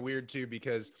up kind of weird too,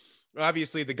 because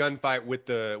obviously the gunfight with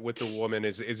the woman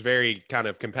is very kind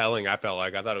of compelling. I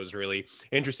thought it was really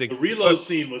interesting. The reload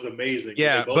scene was amazing.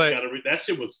 Yeah, but that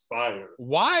shit was fire.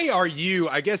 Why are you?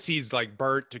 I guess he's like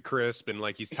burnt to crisp and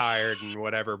like he's tired and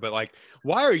whatever. But like,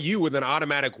 why are you with an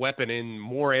automatic weapon and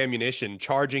more ammunition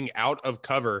charging out of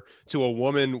cover to a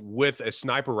woman with a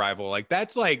sniper rifle? Like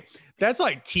that's like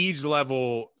Tej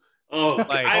level. Oh,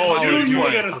 like, I knew you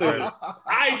were gonna say this.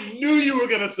 I knew you were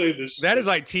gonna say this. That is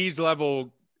like Tej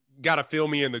level. Gotta feel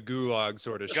me in the gulag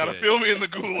sort of shit. Gotta feel me in the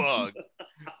gulag.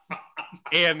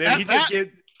 And then he just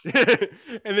gets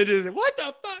and then just what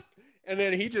the fuck? And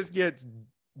then he just gets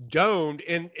domed.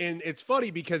 And it's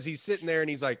funny because he's sitting there and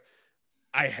he's like,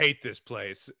 I hate this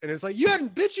place. And it's like,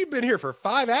 you've been here for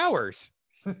 5 hours.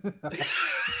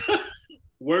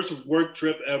 Worst work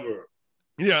trip ever.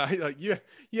 Yeah, like you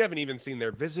haven't even seen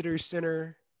their visitor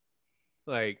center.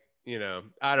 Like, you know,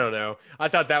 I don't know. I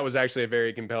thought that was actually a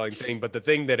very compelling thing. But the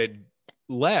thing that it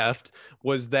left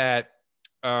was that,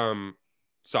 let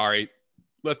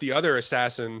the other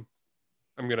assassin,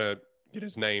 I'm going to get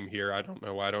his name here. I don't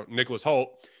know why Nicholas Hoult.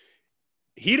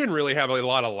 He didn't really have a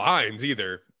lot of lines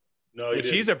either. No,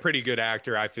 he's a pretty good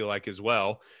actor, I feel like, as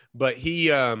well. But he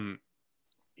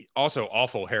also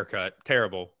awful haircut,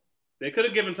 terrible. They could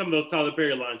have given some of those Tyler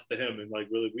Perry lines to him, and like,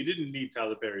 really, we didn't need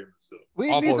Tyler Perry in this film.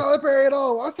 We didn't need Tyler Perry at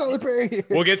all. What's Tyler Perry?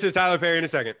 We'll get to Tyler Perry in a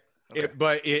second.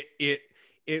 Okay.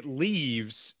 It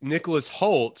leaves Nicholas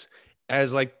Hoult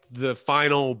as like the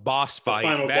final boss fight. The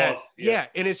final boss. Yeah,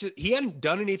 and it's just, he hadn't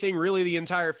done anything really the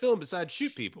entire film besides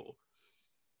shoot people.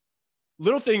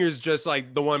 Littlefinger's just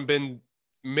like the one been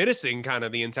menacing kind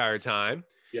of the entire time.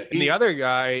 Yeah, and the other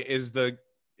guy is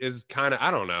kind of, I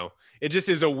don't know. It just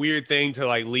is a weird thing to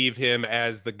like leave him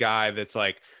as the guy that's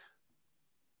like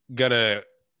gonna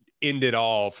end it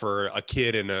all for a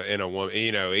kid and a woman.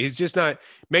 You know, he's just not.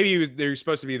 Maybe there's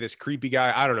supposed to be this creepy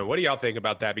guy. I don't know. What do y'all think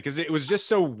about that? Because it was just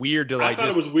so weird to like. I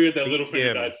thought it was weird that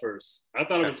Littlefinger died first.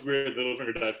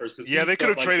 Yeah, they could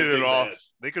have traded it off.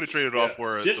 They could have traded off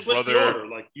where just the brother. The order.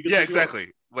 Like,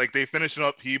 exactly. Like they finish it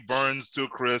up. He burns to a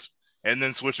crisp, and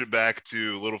then switch it back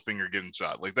to Littlefinger getting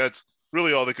shot. Like that's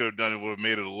really all they could have done. It would have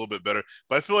made it a little bit better.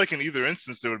 But I feel like in either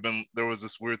instance, there was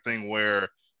this weird thing where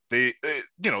they,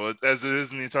 you know, as it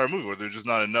is in the entire movie, where there's just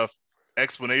not enough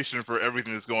explanation for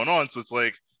everything that's going on. So it's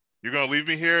like, you're going to leave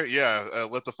me here? Yeah,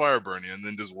 let the fire burn you, and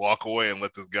then just walk away and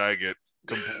let this guy get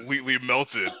completely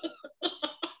melted.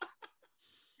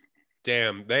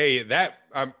 Damn,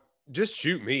 just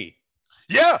shoot me.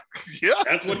 Yeah.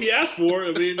 That's what he asked for.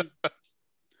 I mean,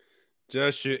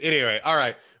 just shoot. Anyway, all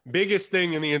right. Biggest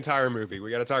thing in the entire movie. We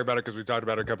got to talk about it because we talked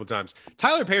about it a couple of times.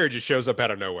 Tyler Perry just shows up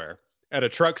out of nowhere at a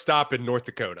truck stop in North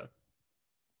Dakota.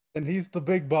 And he's the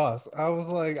big boss. I was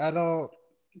like, I don't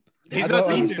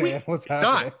understand what's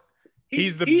happening.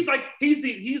 He's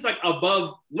like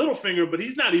above Littlefinger, but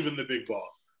he's not even the big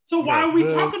boss. So why are we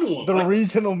The- talking to him? The Like,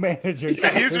 regional manager.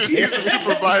 Yeah, he's a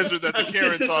supervisor that the Karen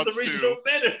assistant talks the regional to,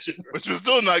 manager. but you're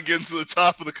still not getting to the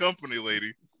top of the company,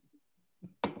 lady.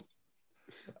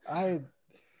 I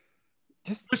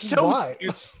just It's so why?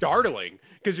 it's startling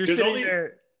because you're There's sitting only-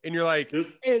 there and you're like, There's-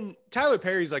 and Tyler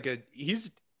Perry's like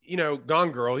he's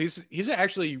Gone Girl. He's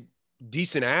actually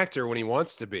decent actor when he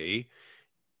wants to be,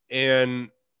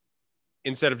 and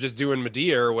instead of just doing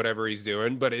Medea or whatever he's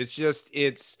doing, but it's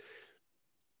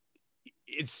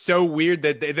so weird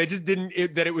that they just didn't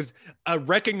that it was a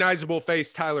recognizable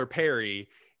face Tyler Perry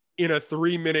in a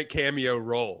 3-minute cameo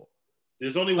role.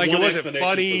 There's only Like one it wasn't explanation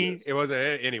funny. for this. It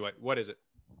wasn't anyway. What is it?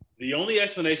 The only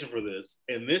explanation for this,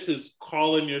 and this is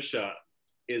calling your shot,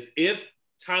 is if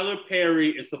Tyler Perry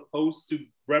is supposed to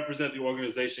represent the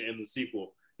organization in the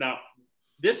sequel. Now,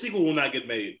 this sequel will not get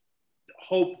made.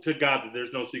 Hope to God that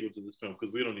there's no sequel to this film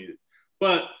because we don't need it.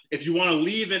 But if you want to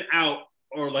leave it out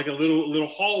or like a little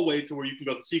hallway to where you can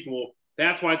go to the sequel,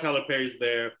 that's why Tyler Perry's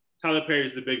there. Tyler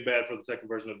Perry's the big bad for the second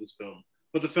version of this film.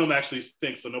 But the film actually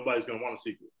stinks, so nobody's going to want a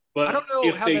sequel. But I don't know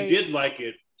if how they they- did like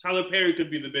it, Tyler Perry could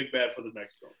be the big bad for the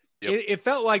next film. Yep. It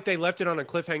felt like they left it on a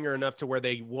cliffhanger enough to where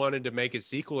they wanted to make a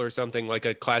sequel or something like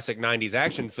a classic 90s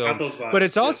action film. Got those vibes, But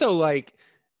it's yeah. also like,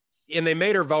 and they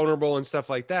made her vulnerable and stuff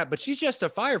like that, but she's just a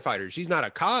firefighter. She's not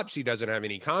a cop. She doesn't have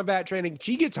any combat training.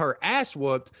 She gets her ass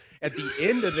whooped at the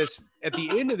end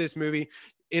of this movie.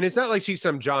 And it's not like she's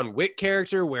some John Wick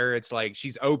character where it's like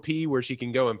she's OP where she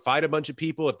can go and fight a bunch of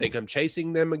people if they come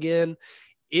chasing them again.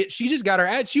 She just got her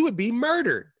ass. She would be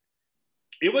murdered.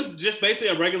 It was just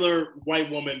basically a regular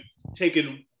white woman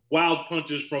taking wild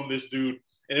punches from this dude,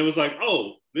 and it was like,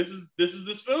 oh, this is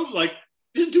this film. Like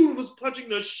this dude was punching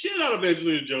the shit out of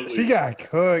Angelina Jolie. She got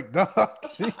cooked. No,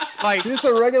 Like, she's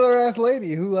a regular ass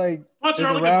lady who like punching is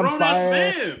her like a around grown ass fire.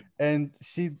 man. and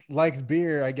she likes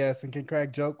beer, I guess, and can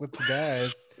crack joke with the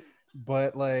guys.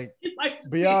 But like He likes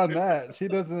beyond beer. that, she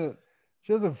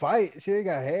doesn't fight. She ain't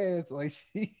got hands. Like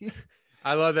she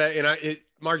I love that, and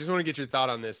Mark, just want to get your thought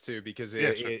on this too because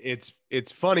Yeah, sure.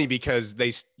 it's funny because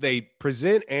they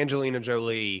present Angelina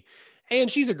Jolie, and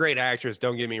she's a great actress.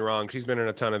 Don't get me wrong; she's been in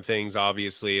a ton of things,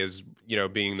 obviously, as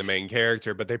being the main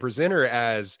character. But they present her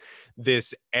as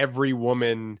this every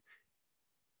woman,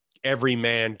 every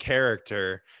man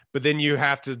character. But then you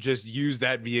have to just use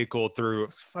that vehicle through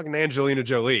fucking Angelina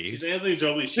Jolie. She's Angelina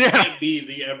Jolie. She Yeah. can't be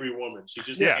the every woman. She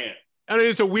just Yeah. can't. I mean,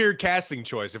 it's a weird casting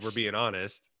choice if we're being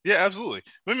honest. Yeah, absolutely.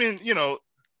 I mean,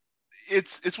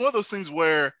 it's one of those things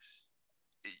where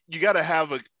you got to have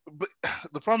but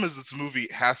the problem is this movie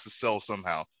has to sell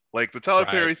somehow. Like the Tyler Right.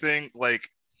 Perry thing, like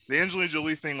the Angelina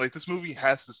Jolie thing, like this movie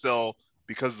has to sell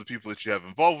because of the people that you have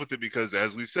involved with it. Because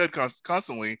as we've said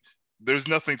constantly, there's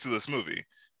nothing to this movie.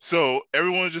 So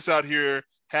everyone's just out here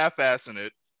half-assing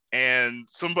it, and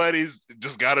somebody's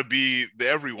just got to be the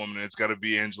every woman. And it's got to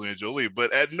be Angelina Jolie.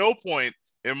 But at no point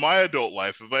in my adult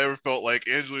life have I ever felt like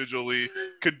Angelina Jolie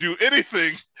could do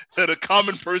anything that a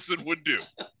common person would do.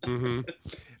 Mhm.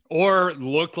 Or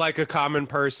look like a common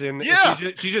person. Yeah.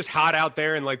 She's just hot out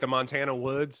there in like the Montana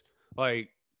woods. Like,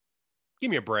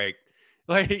 give me a break.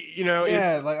 Like,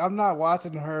 yeah, like I'm not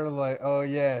watching her like, oh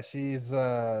yeah, she's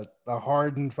a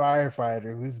hardened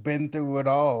firefighter who's been through it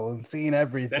all and seen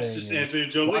everything. That's just and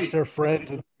Angelina Jolie. watched her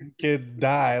friends and kids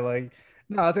die. Like,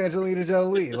 no, it's Angelina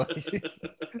Jolie. Like,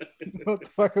 what the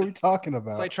fuck are we talking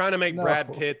about? it's like trying to make No.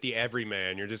 Brad Pitt the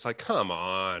everyman. You're just like, come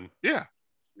on. Yeah.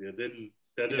 Yeah,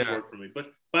 that didn't Yeah. work for me.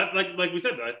 But like we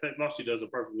said, I think she does a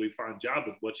perfectly fine job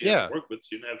with what she Yeah. has to work with.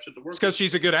 She didn't have shit to work It's because with.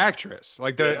 she's a good actress.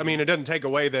 Like Yeah. I mean, it doesn't take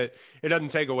away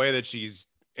that she's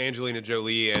Angelina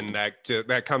Jolie and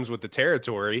that comes with the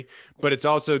territory. But it's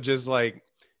also just like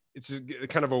it's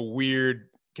kind of a weird.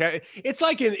 It's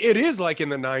like it is like in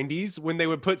the 90s when they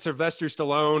would put Sylvester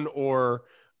Stallone or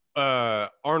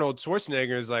Arnold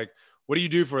Schwarzenegger is like, what do you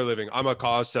do for a living? I'm a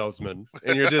car salesman,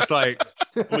 and you're just like,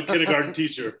 I'm a kindergarten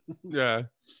teacher. yeah.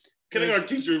 Kindergarten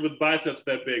teacher with biceps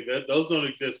that big. Those don't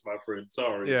exist, my friend.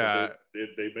 Sorry. Yeah.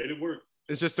 They made it work.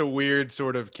 It's just a weird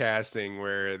sort of casting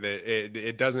where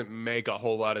it doesn't make a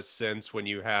whole lot of sense when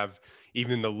you have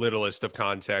even the littlest of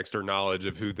context or knowledge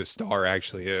of who the star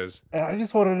actually is. And I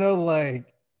just want to know, like,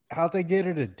 how'd they get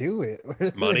her to do it?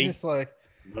 They're Money? just like,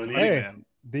 Money. hey, man.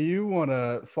 do you want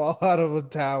to fall out of a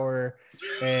tower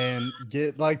and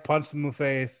get like punched in the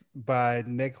face by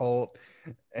Nick Holt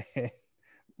and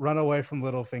run away from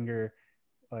Littlefinger?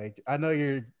 Like, I know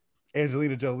you're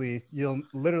Angelina Jolie. You'll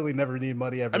literally never need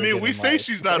money ever. I mean, again we in say life.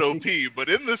 she's not Like, OP, but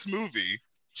in this movie,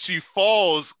 she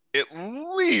falls at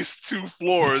least 2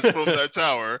 floors from that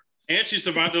tower. And she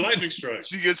survived the lightning strike.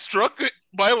 She gets struck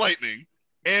by lightning,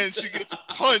 and she gets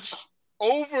punched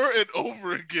over and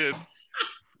over again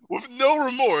with no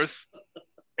remorse.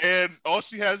 And all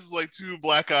she has is like 2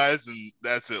 black eyes, and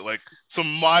that's it. Like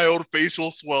some mild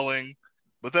facial swelling,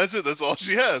 but that's it. That's all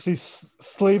she has. She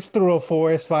sleeps through a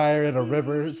forest fire in a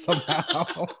river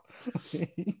somehow.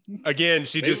 Again,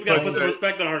 she Maybe just we gotta puts put some the,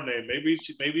 respect on her name. Maybe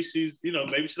she's maybe she's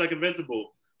like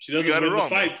invincible. She You doesn't got it win the wrong,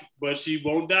 man. fights, but she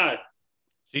won't die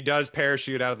she does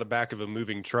parachute out of the back of a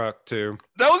moving truck too.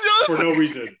 That was the for other no thing.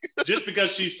 reason, just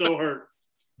because she's so hurt.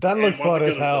 That And looked wants fun to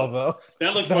as kill hell, herself. though.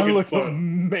 That looked That fucking looks fun.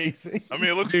 amazing. I mean,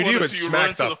 it looks Dude, fun you would until you smack run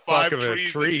into the the fuck 5 of a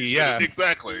trees. tree, that you yeah. shouldn't-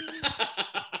 exactly.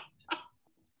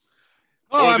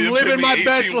 Oh, Or I'm the living my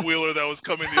best. 18-wheeler that was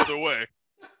coming the other way.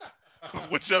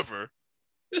 Whichever.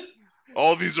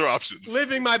 All these are options.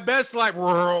 Living my best life.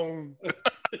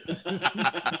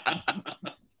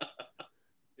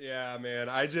 Yeah, man.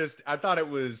 I thought it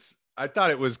was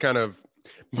kind of,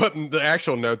 but the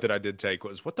actual note that I did take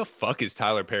was, what the fuck is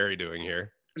Tyler Perry doing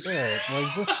here? Yeah,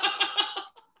 like just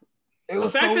it The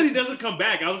was fact so that he doesn't come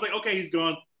back, I was like, okay, he's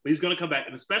gone, but he's gonna come back,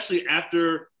 and especially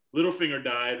after Littlefinger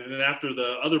died, and then after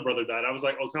the other brother died, I was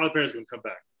like, oh, Tyler Perry's gonna come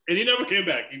back, and he never came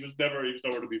back. He was nowhere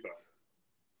to be found.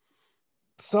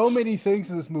 so many things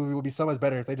in this movie would be so much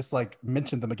better if they just like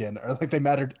mentioned them again or like they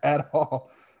mattered at all.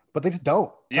 But they just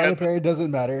don't. Yeah, Tyler Perry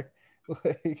doesn't matter.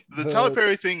 Like, The Tyler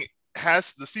Perry thing the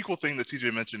sequel thing that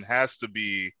TJ mentioned has to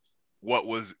be what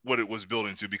it was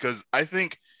building to, because I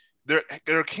think there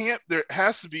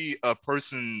has to be a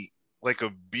person, like a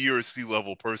B or C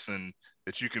level person,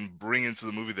 that you can bring into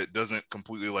the movie that doesn't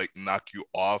completely like knock you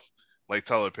off like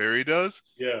Tyler Perry does.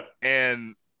 Yeah,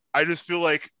 And I just feel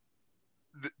like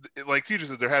like TJ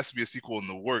said, there has to be a sequel in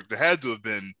the work. There had to have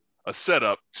been a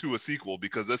setup to a sequel,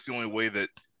 because that's the only way that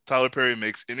Tyler Perry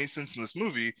makes any sense in this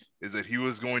movie, is that he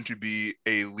was going to be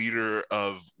a leader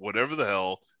of whatever the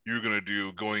hell you're going to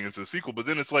do going into the sequel. But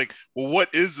then it's like, well, what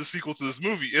is the sequel to this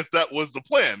movie if that was the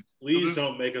plan? please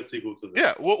don't make a sequel to this.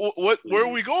 Yeah, where are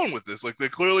we going with this? Like, they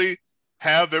clearly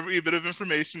have every bit of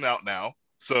information out now,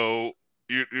 so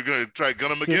you're going to try gun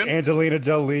them see again? Angelina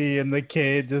Jolie and the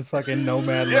kid just fucking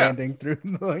nomad Yeah. landing through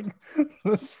like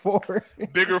this forest.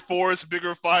 Bigger forests,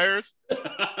 bigger fires.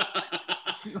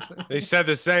 They said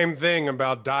the same thing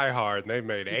about Die Hard, and they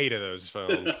made 8 of those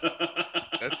films.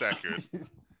 That's accurate.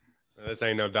 This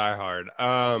ain't no Die Hard.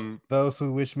 Those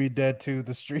who wish me dead to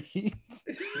the streets.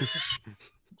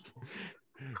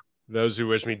 Those who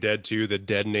wish me dead too, the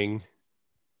deadening.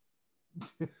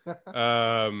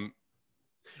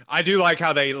 I do like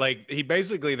how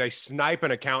they snipe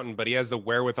an accountant, but he has the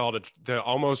wherewithal to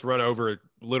almost run over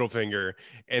Littlefinger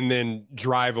and then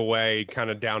drive away kind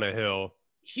of down a hill.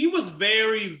 He was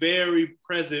very, very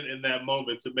present in that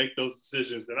moment to make those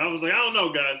decisions. And I was like, I don't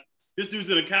know, guys. This dude's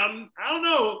an accountant. I don't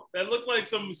know. That looked like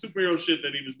some superhero shit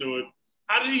that he was doing.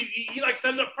 How did he like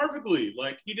set it up perfectly?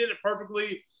 Like, he did it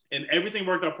perfectly, and everything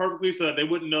worked out perfectly so that they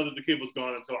wouldn't know that the kid was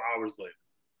gone until hours later.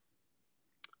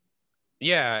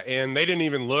 Yeah, and they didn't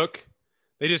even look.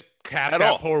 They just capped At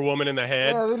that all. poor woman in the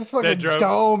head. Yeah, they just fucking drove-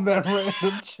 dome that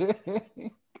random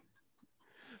chick.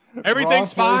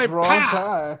 Everything's Wrong place, fine. wrong Pow!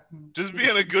 time. Just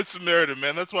being a good Samaritan,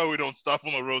 man. That's why we don't stop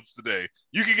on the roads today.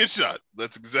 You can get shot.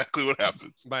 That's exactly what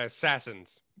happens By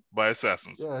assassins. by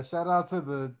assassins. Yeah, shout out to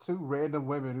the 2 random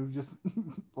women who just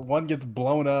one gets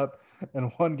blown up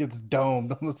and one gets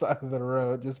domed on the side of the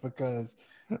road just because.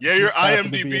 Yeah, your just happened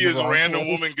to be IMDb in the is a wrong random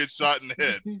place. woman gets shot in the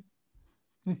head.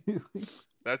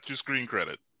 That's your screen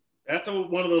credit. That's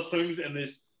one of those things in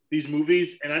these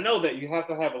movies. And I know that you have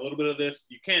to have a little bit of this.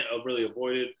 You can't really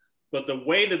avoid it. But the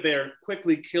way that they're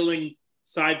quickly killing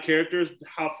side characters,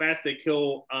 how fast they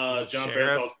kill John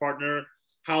Sheriff. Bernthal's partner,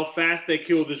 how fast they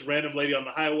kill this random lady on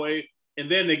the highway, and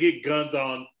then they get guns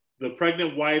on the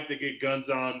pregnant wife, they get guns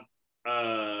on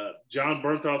John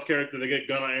Bernthal's character, they get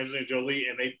gun on Angelina Jolie,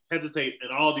 and they hesitate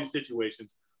in all these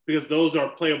situations because those are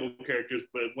playable characters.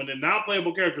 But when the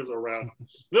non-playable characters are around,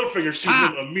 Littlefinger shoots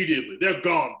them immediately. They're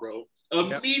gone, bro.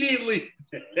 Immediately.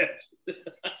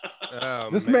 Oh,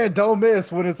 This man don't miss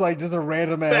when it's like just a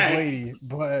random ass Facts. lady,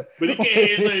 but But he can't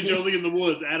hit Angelina Jolie in the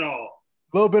woods at all.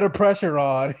 a little bit of pressure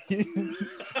on. He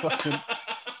fucking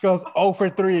goes 0 for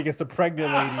 3 against a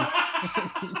pregnant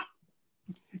lady.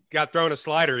 got thrown a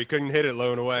slider. He couldn't hit it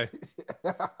low and away.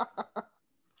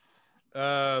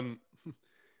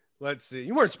 Let's see.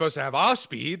 You weren't supposed to have off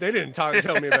speed. They didn't tell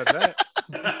me about that.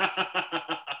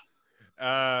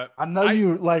 I know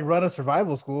you like run a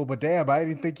survival school, but damn, I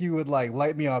didn't think you would like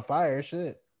light me on fire.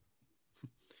 Shit.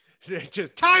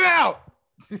 Just time out.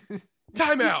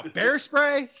 Time out. Bear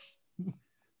spray.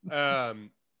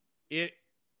 It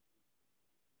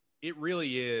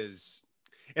really is.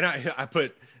 And I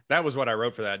put, that was what I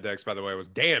wrote for that Dex, by the way, was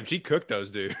damn, she cooked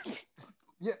those dudes.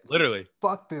 Yeah. Literally.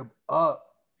 Fuck them up.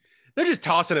 They're just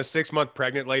tossing a 6-month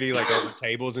pregnant lady like over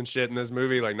tables and shit in this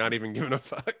movie, like not even giving a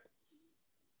fuck.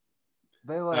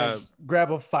 They like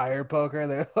grab a fire poker.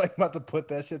 They're like about to put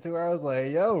that shit to her. I was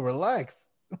like, yo, relax.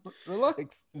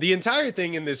 Relax. The entire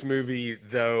thing in this movie,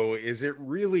 though, is it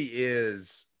really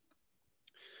is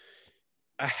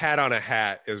a hat on a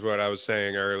hat, is what I was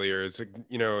saying earlier. It's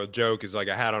a joke is like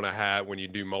a hat on a hat when you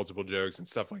do multiple jokes and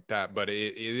stuff like that. But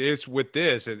it is with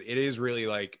this, it is really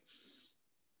like,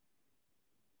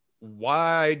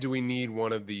 why do we need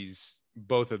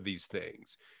both of these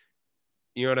things?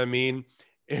 You know what I mean?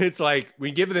 And it's like,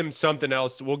 we give them something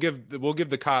else. We'll give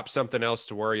the cops something else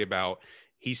to worry about.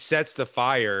 He sets the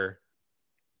fire.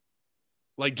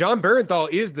 Like, John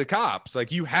Bernthal is the cops.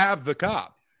 Like, you have the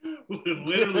cop.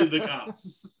 Literally the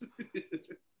cops.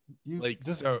 You Like,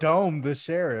 just so- domed the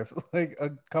sheriff like a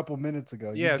couple minutes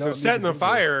ago. You Yeah, so don't need setting to the do this.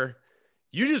 fire,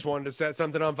 you just wanted to set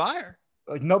something on fire.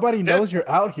 Like, nobody knows you're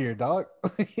out here, dog.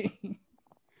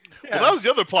 Yeah. Well, that was the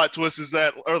other plot twist is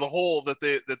that, or the whole that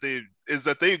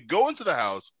they go into the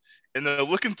house and they're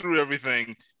looking through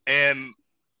everything, and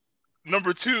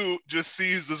number 2 just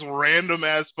sees this random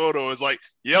ass photo. It's like,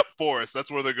 yep, forest. That's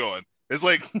where they're going. It's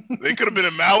like they could have been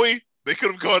in Maui. They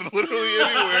could have gone literally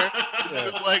anywhere.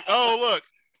 It's like, oh look,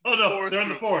 Oh no, Forest they're in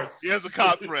the Group. forest. He has a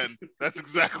cop friend. That's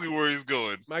exactly where he's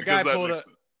going. My because guy that pulled makes a.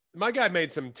 My guy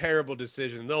made some terrible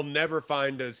decisions. They'll never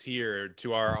find us here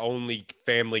to our only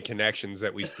family connections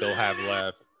that we still have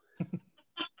left.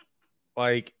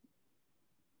 Like,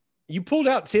 you pulled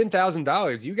out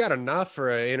 $10,000. You got enough for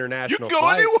an You international can go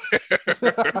flight.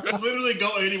 anywhere. Literally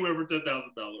go anywhere for $10,000.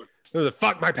 It was a,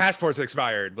 fuck, my passport's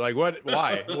expired. Like, what?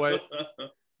 Why? What?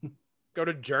 Go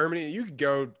to Germany. You could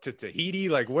go to Tahiti.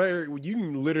 Like, where? You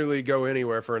can literally go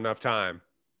anywhere for enough time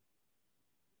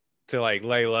to like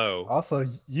lay low. Also,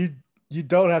 you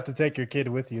don't have to take your kid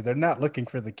with you. They're not looking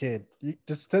for the kid. You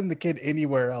just send the kid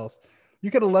anywhere else. You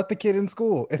could have left the kid in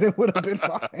school and it would have been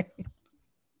fine.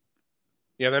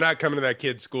 Yeah, they're not coming to that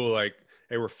kid's school like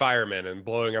they were firemen and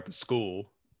blowing up a school.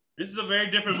 This is a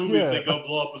very different movie if they go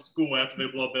blow up a school after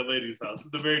they blow up that lady's house. This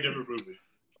is a very different movie.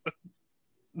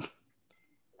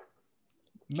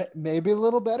 Maybe a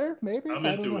little better. Maybe I'm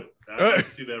I don't into know. it. I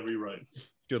can see that rewrite.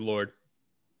 Good Lord.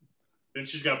 Then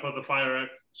she's got to put the fire.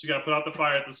 She got to put out the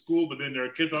fire at the school, but then there are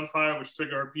kids on fire, which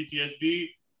trigger her PTSD.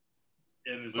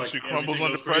 And it's So like she crumbles everything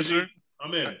under goes crazy. pressure?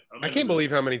 I'm in it. I can't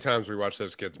believe how many times we watched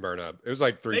those kids burn up. It was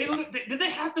like 3 times. Did they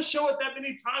have to show it that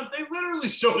many times? They literally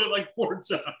showed it like 4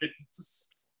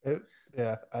 times. And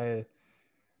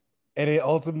it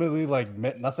ultimately like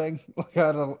meant nothing. Like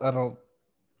I don't.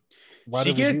 Why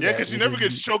She did we do gets- Yeah, that? because she We never didn't-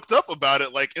 gets choked up about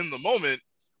it, like in the moment,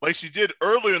 like she did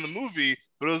earlier in the movie.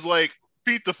 But it was like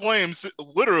feet to flames.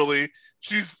 Literally,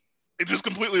 she's just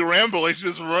completely ramble, like she's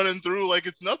just running through like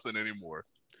it's nothing anymore.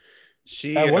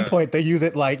 At one point, they use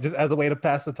it like just as a way to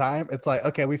pass the time. It's like,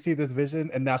 okay, we see this vision,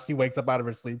 and now she wakes up out of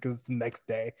her sleep because it's the next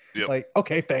day. Yep. Like,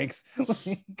 okay, thanks.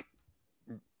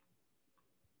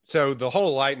 So the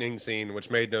whole lightning scene, which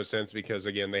made no sense because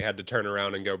again they had to turn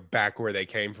around and go back where they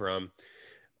came from,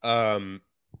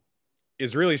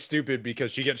 is really stupid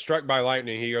because she gets struck by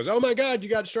lightning. He goes, "Oh my God, you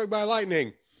got struck by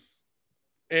lightning,"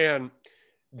 and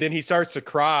then he starts to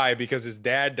cry because his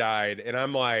dad died, and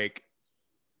I'm like,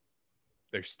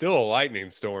 "There's still a lightning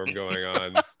storm going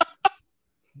on."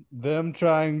 Them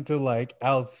trying to like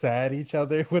out-sad each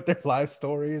other with their life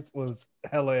stories was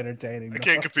hella entertaining. I though.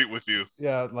 can't compete with you.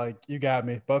 Yeah, like you got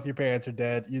me. Both your parents are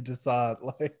dead. You just saw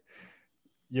like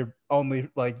your only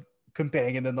like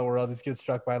companion in the world just get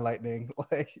struck by lightning.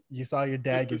 Like you saw your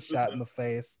dad get shot in the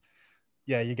face.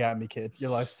 Yeah, you got me, kid. Your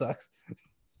life sucks.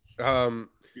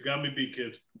 You got me beat,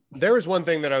 kid. There was one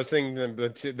thing that I was thinking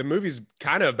the movie's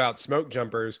kind of about smoke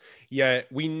jumpers, yet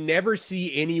we never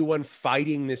see anyone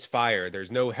fighting this fire.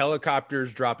 There's no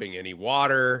helicopters dropping any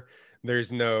water.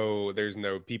 There's no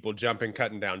people jumping,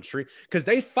 cutting down trees because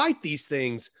they fight these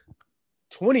things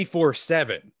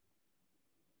 24/7.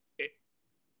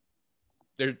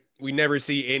 We never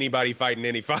see anybody fighting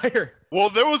any fire. Well,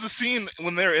 there was a scene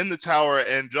when they're in the tower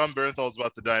and John Bernthal's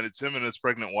about to die, and it's him and his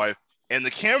pregnant wife, and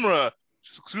the camera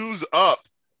screws up.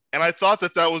 And I thought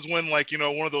that was when, like,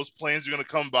 one of those planes are going to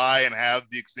come by and have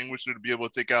the extinguisher to be able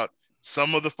to take out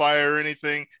some of the fire or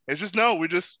anything. It's just, no, we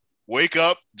just wake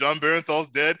up. John Bernthal's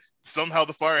dead. Somehow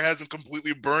the fire hasn't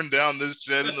completely burned down this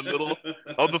shed in the middle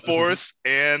of the forest.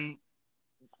 And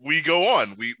we go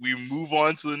on. We move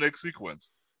on to the next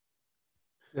sequence.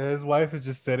 Yeah, his wife is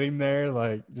just sitting there,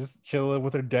 like just chilling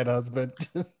with her dead husband,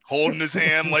 just Holding his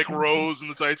hand like Rose in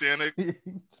the Titanic.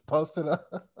 just posted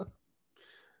up.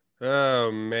 Oh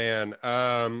man.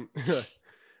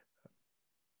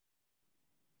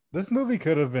 This movie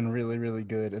could have been really, really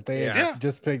good if they had Yeah.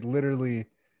 just picked literally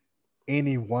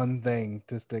any one thing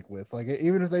to stick with. Like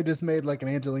even if they just made like an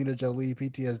Angelina Jolie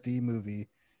PTSD movie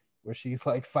where she's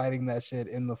like fighting that shit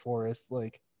in the forest,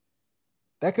 like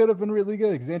that could have been really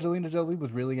good because Angelina Jolie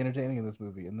was really entertaining in this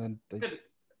movie, and then they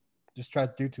just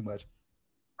tried to do too much.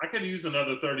 I could use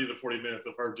another 30 to 40 minutes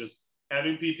of her just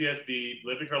having PTSD,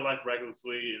 living her life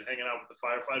recklessly, and hanging out with the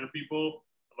firefighter people,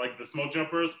 like the smoke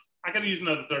jumpers. I could use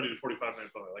another 30 to 45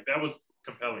 minutes of it. Like, that was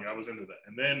compelling. I was into that.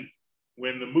 And then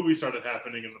when the movie started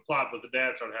happening and the plot with the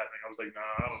dad started happening, I was like,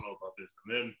 nah, I don't know about this.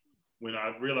 And then when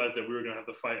I realized that we were going to have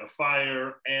to fight a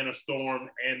fire and a storm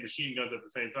and machine guns at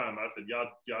the same time, I said,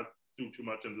 y'all threw too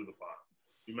much into the pot.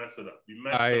 You messed it up. You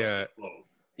messed up the flow.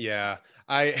 Yeah,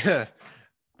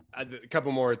 a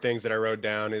couple more things that I wrote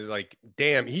down is like,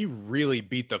 damn, he really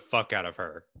beat the fuck out of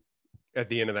her at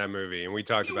the end of that movie, and we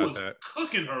talked about that.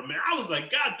 Cooking her, man. I was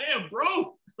like, God damn,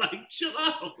 bro, like chill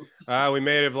out. We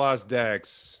may have lost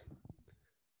Dex.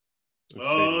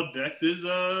 Dex is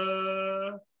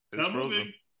not frozen.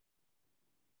 moving.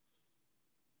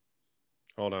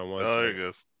 Hold on one Oh, second. there he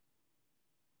goes.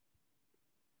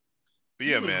 But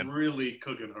yeah, He was man, really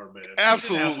cooking her, man.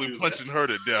 absolutely punching her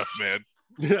to death, man.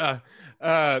 Yeah,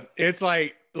 it's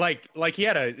like he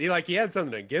had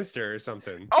something against her or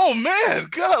something. Oh man,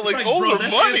 God, like bro, older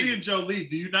that's money. Angelina Jolie.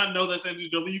 Do you not know that's Angelina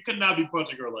Jolie? You cannot be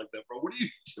punching her like that, bro. What are you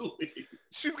doing?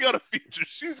 She's got a future.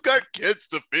 She's got kids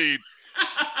to feed.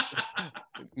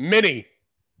 Many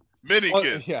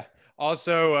Kids. Yeah.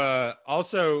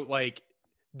 Also, like,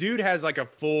 dude has like a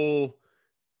full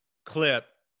clip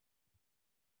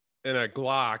in a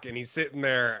Glock, and he's sitting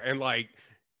there and like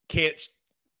can't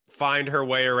find her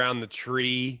way around the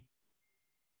tree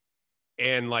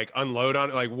and like unload on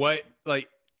it. Like, what? Like,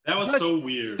 that was so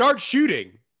weird. Start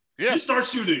shooting. Yeah. Just start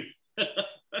shooting.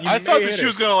 I thought that she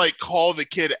was gonna like call the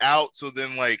kid out. So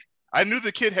then, like, I knew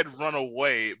the kid had run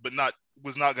away, but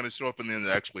was not gonna show up in the end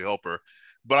to actually help her.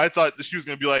 But I thought that she was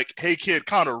gonna be like, "Hey, kid,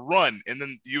 kind of run," and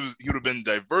then he would have been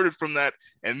diverted from that,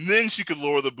 and then she could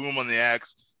lower the boom on the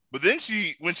axe. But then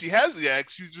when she has the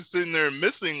axe, she's just sitting there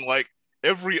missing like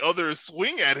every other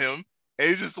swing at him, and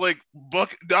he's just like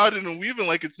dodging and weaving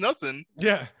like it's nothing.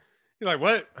 Yeah. You're like,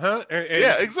 what? Huh? And,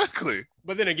 yeah, exactly.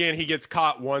 But then again, he gets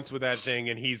caught once with that thing,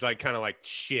 and he's like, kind of like,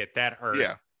 shit, that hurt.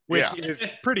 Yeah. Which is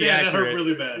pretty accurate. That hurt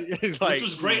really bad. He's like, which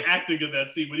was great acting in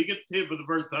that scene. When he gets hit for the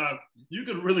first time, you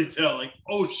can really tell, like,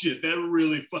 oh shit, that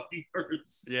really fucking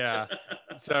hurts. Yeah.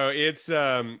 So it's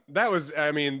that was,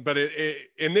 I mean, but it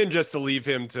and then just to leave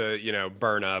him to,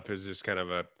 burn up is just kind of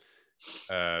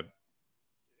a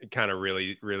kind of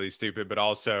really, really stupid. But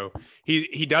also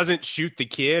he doesn't shoot the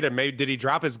kid, and maybe did he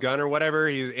drop his gun or whatever?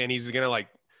 He's gonna like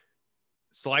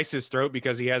slice his throat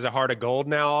because he has a heart of gold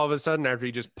now all of a sudden after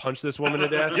he just punched this woman to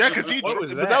death. Yeah, because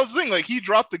that was the thing. Like, he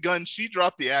dropped the gun, she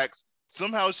dropped the axe.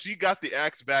 Somehow she got the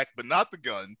axe back, but not the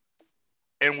gun,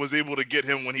 and was able to get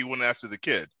him when he went after the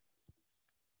kid.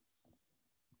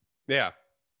 Yeah.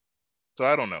 So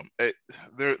I don't know.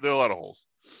 There are a lot of holes.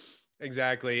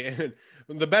 Exactly. And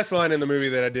the best line in the movie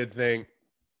that I did think,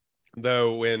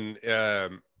 though, when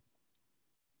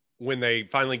they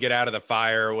finally get out of the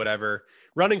fire or whatever,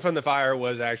 running from the fire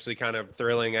was actually kind of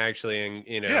thrilling, actually, and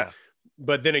Yeah.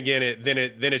 But then again,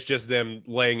 it's just them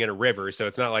laying in a river, so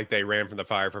it's not like they ran from the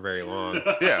fire for very long.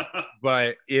 Yeah.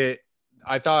 But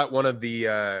I thought one of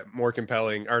the more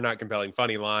compelling, or not compelling,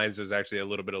 funny lines was actually a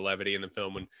little bit of levity in the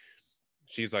film when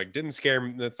she's like, "Didn't scare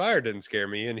me. The fire didn't scare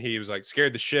me," and he was like,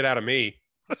 "Scared the shit out of me."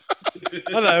 I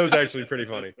thought that was actually pretty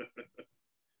funny,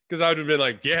 because I would have been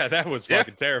like, "Yeah, that was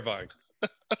fucking terrifying."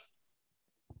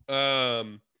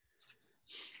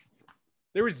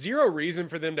 There was zero reason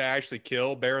for them to actually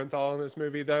kill Barenthal in this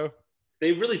movie, though.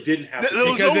 They really didn't have to. There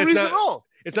was no reason at all.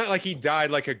 It's not like he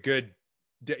died like a good,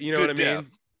 you know Good what I mean?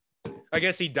 death. I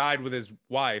guess he died with his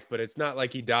wife, but it's not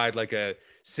like he died like a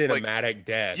cinematic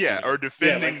death. Yeah, or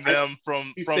defending them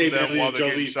from them while they're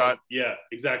getting shot. Yeah,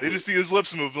 exactly. They just see his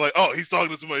lips move, like, oh, he's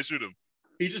talking to somebody, shoot him.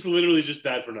 He just literally just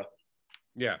died for nothing.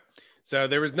 Yeah. So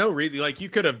there was no reason, like, you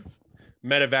could have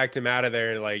medevaced him out of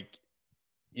there, like,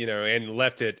 and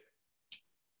left it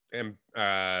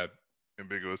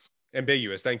ambiguous.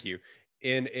 Thank you.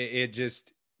 And it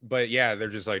just, but yeah, they're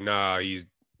just like, nah, he's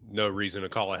no reason to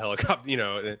call a helicopter,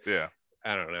 Yeah.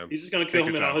 I don't know. He's just gonna kill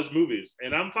him in all his movies,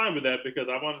 and I'm fine with that because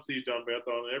I want to see John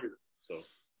Barenthal and everything. So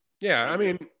yeah, I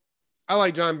mean, I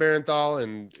like John Barenthal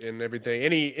and everything.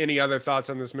 Any other thoughts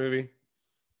on this movie?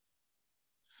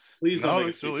 Please don't No, make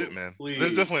that's a sequel. really it, man. Please.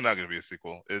 There's definitely not going to be a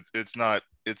sequel. It's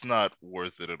not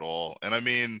worth it at all. And I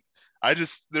mean,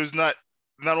 there's not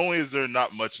only is there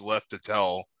not much left to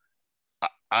tell,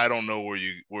 I don't know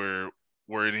where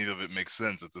where any of it makes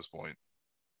sense at this point.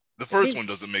 The first one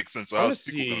doesn't make sense. So I how want is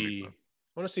to the sequel gonna make see. sense?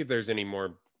 I want to see if there's any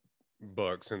more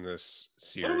books in this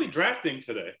series. What are we drafting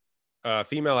today?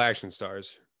 Female action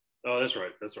stars. Oh, that's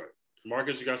right. That's right.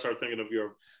 Marcus, you gotta start thinking of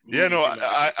your. Yeah, no,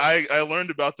 female action. I learned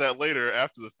about that later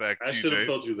after the fact. I should have TJ,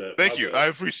 told you that. thank My you. bad. I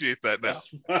appreciate that now.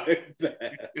 That's my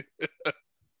bad.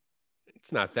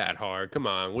 It's not that hard. Come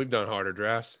on, we've done harder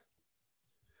drafts.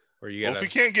 Where you Well, gotta.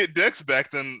 if we can't get Dex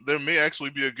back, then there may actually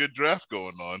be a good draft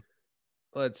going on.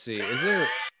 Let's see. Is there?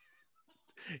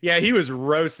 Yeah, he was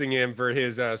roasting him for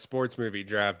his sports movie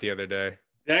draft the other day.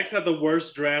 Dax had the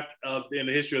worst draft in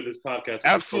the history of this podcast.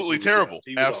 Absolutely terrible.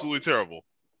 He was Absolutely awful. terrible.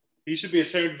 He should be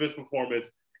ashamed of his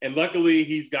performance. And luckily,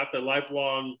 he's got the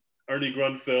lifelong Ernie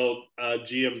Grunfeld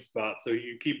GM spot, so he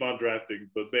can keep on drafting.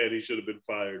 But man, he should have been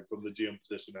fired from the GM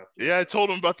position after. Yeah, I told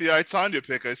him about the Tanya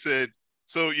pick. I said,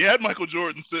 so you had Michael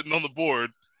Jordan sitting on the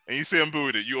board, and you Sam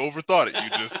Bowie it. You overthought it. You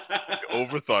just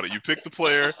overthought it. You picked the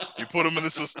player, you put him in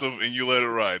the system, and you let it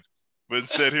ride. But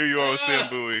instead, here you are with Sam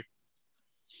Bowie.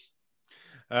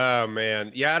 Oh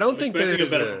man, yeah, I don't think expecting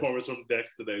there's a better performance from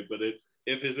Dex today. But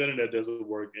if his internet doesn't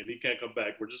work and he can't come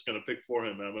back, we're just gonna pick for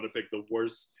him. And I'm gonna pick the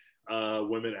worst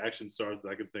women action stars that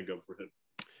I can think of for him.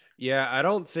 Yeah, I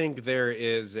don't think there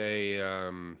is a.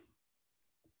 I'm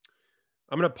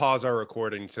gonna pause our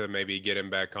recording to maybe get him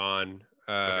back on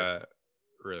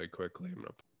really quickly.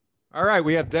 All right,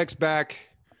 we have Dex back.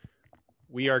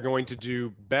 We are going to do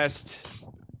best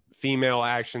female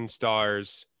action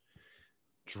stars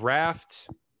draft.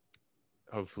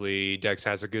 Hopefully Dex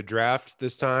has a good draft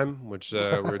this time, which we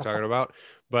were talking about.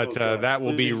 But that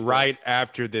will be right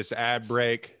after this ad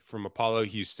break from Apollo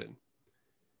Houston.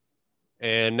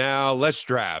 And now let's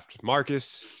draft.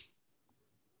 Marcus,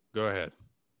 go ahead.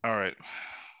 All right.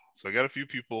 So I got a few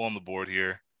people on the board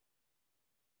here.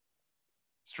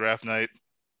 It's draft night.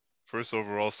 First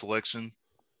overall selection.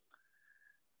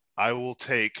 I will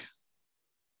take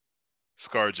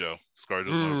ScarJo.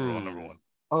 ScarJo's my overall number one.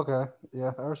 Okay,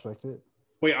 yeah, I respect it.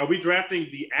 Wait, are we drafting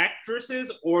the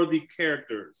actresses or the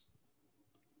characters?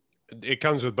 It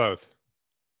comes with both.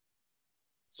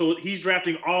 So he's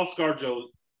drafting all ScarJo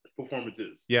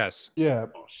performances. Yes. Yeah.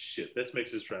 Oh shit, this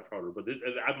makes this draft harder. But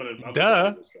I'm gonna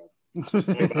Duh. this draft.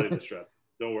 I'm gonna this draft.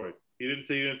 Don't worry. He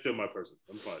didn't steal my person.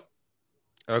 I'm fine.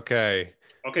 Okay.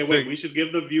 Okay, wait. We should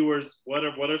give the viewers what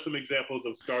are some examples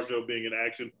of ScarJo being in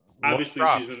action. Obviously,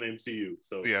 she's in the MCU.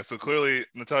 So yeah. So clearly,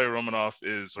 Natalia Romanoff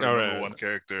is her number one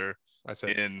character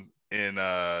in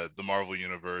the Marvel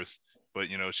universe. But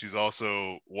you know, she's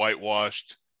also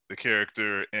whitewashed the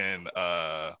character in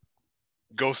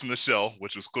Ghost in the Shell,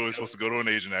 which was clearly supposed to go to an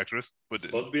Asian actress, but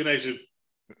supposed to be an Asian.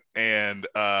 And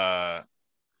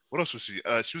what else was she?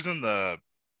 She was in the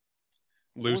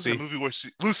Lucy movie where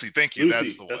Lucy. Thank you. Lucy,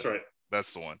 That's the one. that's right.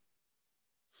 That's the one.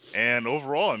 And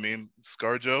overall, I mean,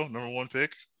 ScarJo, number one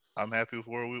pick. I'm happy with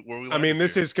where we. I mean,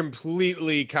 this is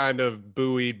completely kind of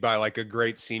buoyed by like a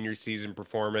great senior season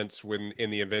performance when in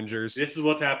the Avengers. This is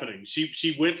what's happening.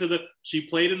 She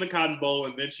played in the Cotton Bowl,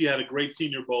 and then she had a great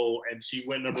Senior Bowl, and she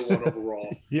went number one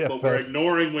overall. Yeah, but we're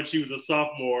ignoring when she was a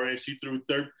sophomore, and she threw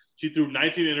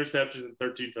 19 interceptions and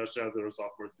 13 touchdowns in her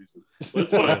sophomore season. But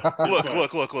it's fine.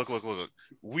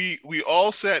 Look. We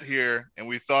all sat here and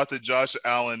we thought that Josh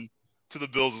Allen to the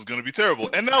Bills was going to be terrible,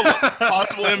 and now look,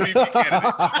 possible MVP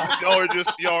candidate.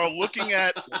 Y'all are looking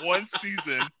at one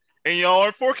season, and y'all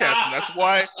aren't forecasting. That's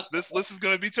why this list is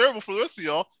going to be terrible for the rest of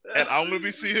y'all. And I'm going to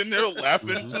be sitting there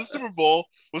laughing to the Super Bowl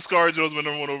with ScarJo as my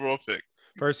number one overall pick.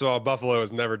 First of all, Buffalo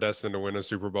is never destined to win a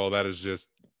Super Bowl. That is just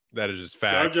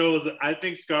facts. I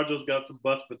think ScarJo's got some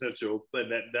bust potential, but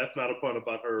that's not a pun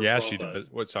about her. Yeah, she does.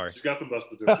 Sorry. She's got some bust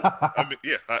potential. I mean,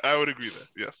 yeah, I would agree that.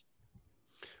 Yes.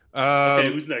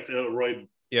 Okay, who's next? Roy.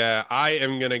 Yeah, I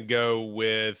am gonna go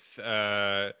with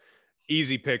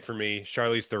easy pick for me,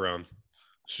 Charlize Theron.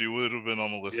 She would have been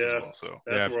on the list as well. So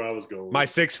that's where I was going. My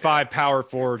 6'5" power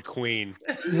forward queen.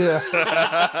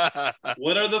 Yeah.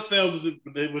 What are the films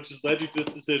which has led you to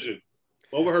this decision?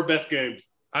 What were her best games?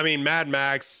 I mean, Mad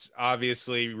Max,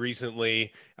 obviously,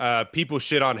 recently. People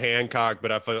shit on Hancock,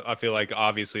 but I feel like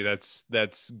obviously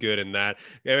that's good in that.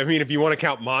 I mean, if you want to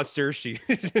count Monster, she's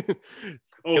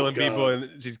killing people in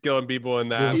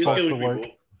that. He's killing people.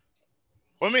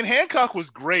 Well, I mean, Hancock was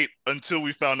great until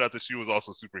we found out that she was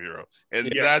also a superhero, and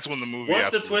that's when the movie. Once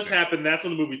the twist happened, that's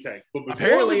when the movie tanked. But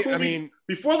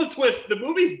before the twist, the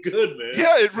movie's good, man.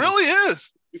 Yeah, it really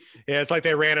is. Yeah, it's like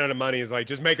they ran out of money. It's like,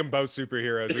 just make them both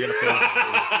superheroes. We gotta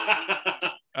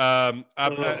film.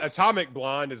 Atomic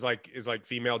Blonde is like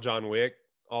female John Wick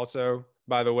also.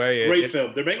 by the way. Great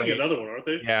film. They're making great. another one, aren't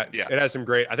they? Yeah, Yeah. it has some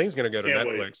great. I think it's going to go to Can't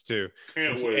Netflix too.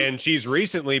 Can't wait. And she's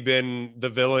recently been the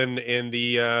villain in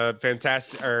the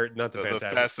Fantastic, or not the The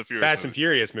Fantastic, Fast and Furious. Fast and movie.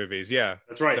 Furious movies. Yeah,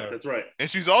 That's right. So- That's right. And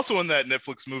she's also in that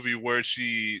Netflix movie where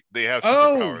they have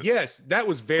Oh superpowers. yes, that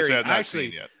was which very. I have not Actually,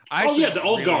 seen yet. I Oh actually yeah, the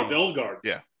old really- guard. The old guard.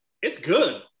 Yeah. It's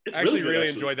good. It's I actually really good, really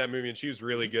actually. enjoyed that movie, and she was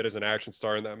really good as an action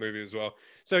star in that movie as well.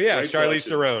 So yeah, Great Charlize selection.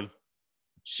 Theron.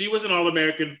 She was an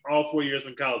All-American all 4 years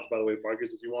in college, by the way,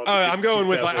 Marcus. If you want, Oh, to I'm going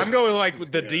with keep that I'm one. going like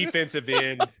with the Yeah. defensive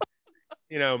end.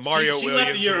 You know, Mario She Williams.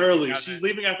 left a year and- early. She's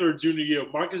leaving after her junior year.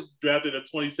 Marcus drafted a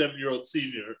 27-year-old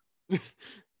senior.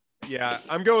 Yeah,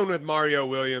 I'm going with Mario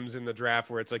Williams in the draft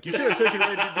where it's like you should have taken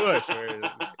Reggie Bush.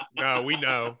 No, we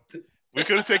know. We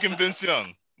could have taken Vince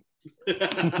Young.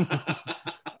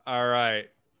 All right.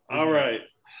 All right.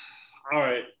 All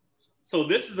right. So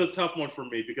this is a tough one for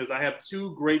me because I have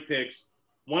two great picks.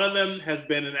 One of them has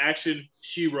been an action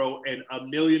hero in a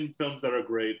million films that are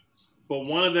great, but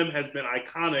one of them has been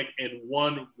iconic in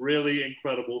one really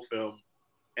incredible film.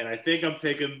 And I think I'm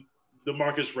taking the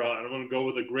Marcus route, and I'm going to go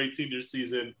with a great senior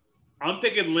season. I'm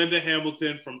picking Linda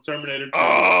Hamilton from Terminator 2.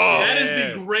 Oh, That is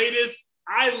yeah. the greatest.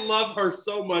 I love her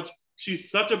so much.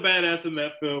 She's such a badass in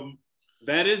that film.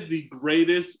 That is the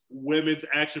greatest women's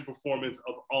action performance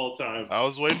of all time. I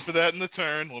was waiting for that in the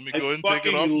turn. Let me I go ahead and take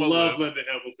it fucking off my love list. Linda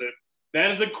Hamilton.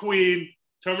 That is a queen.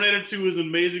 Terminator 2 is an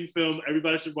amazing film.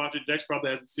 Everybody should watch it. Dex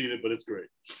probably hasn't seen it, but it's great.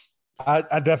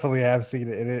 I definitely have seen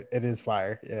it. It is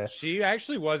fire. Yeah. She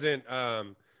actually wasn't.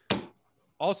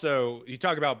 Also, you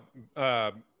talk about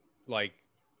like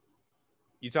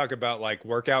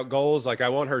workout goals. Like I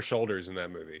want her shoulders in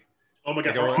that movie. Oh my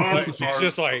God. Like, Her arms she's are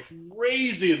just like-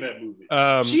 crazy in that movie.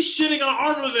 She's She's shitting on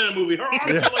Arnold in that movie. Her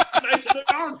arms are like nicer than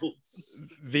Arnold's.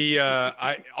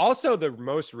 I also the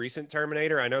most recent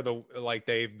Terminator. I know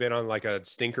they've been on like a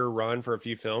stinker run for a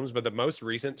few films, but the most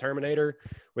recent Terminator,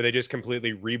 where they just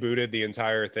completely rebooted the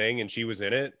entire thing, and she was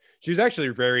in it. She was actually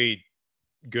very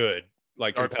good,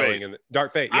 like Dark compelling. Fate. In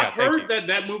Dark Fate. Yeah, I've heard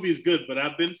that movie is good, but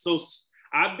I've been It's-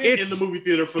 in the movie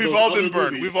theater for We've those all other been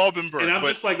burned. movies. We've all been burned. And I'm But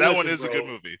just like, that one listen, is a good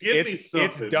bro, movie. Give me it's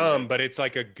something, dumb, man. but it's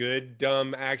like a good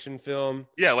dumb action film.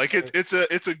 Yeah, like it's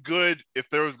a good. If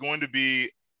there was going to be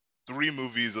 3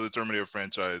 movies of the Terminator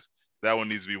franchise, that one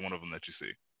needs to be one of them that you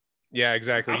see. Yeah,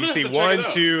 exactly. I'm You gonna see have to check it 1,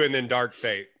 out. 2, and then Dark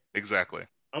Fate. Exactly.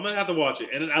 I'm gonna have to watch it,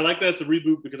 and I like that it's a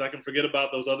reboot because I can forget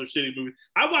about those other shitty movies.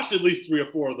 I watched at least 3 or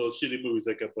 4 of those shitty movies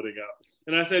they kept putting out,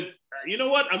 and I said, you know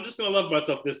what? I'm just gonna love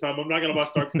myself this time. I'm not gonna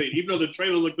watch Dark Fate, even though the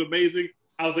trailer looked amazing.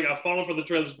 I was like, I've fallen for the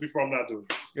trailers before. I'm not doing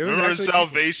it. It was Remember in actually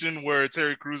Salvation where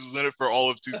Terry Crews was in it for all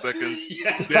of 2 seconds?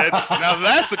 Yes. Dead. Now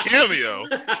that's a cameo.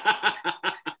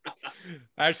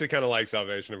 I actually kind of like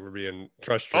Salvation if we're being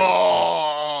trustworthy.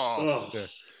 Oh,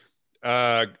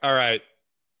 Oh, All right,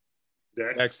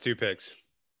 Dex. next 2 picks.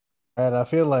 And I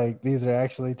feel like these are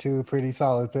actually 2 pretty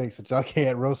solid picks that y'all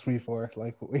can't roast me for.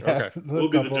 Like we have Okay. a We'll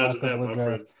be the couple judge last of that, couple my of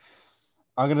friend. drafts.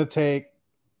 I'm gonna take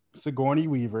Sigourney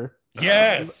Weaver,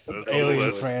 Yes. That's on the Aliens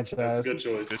list. franchise, That's a good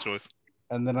choice. good choice.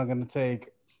 and then I'm gonna take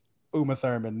Uma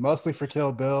Thurman, mostly for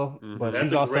Kill Bill, Mhm. but That's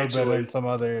she's a also great been in choice. some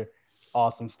other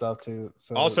awesome stuff too.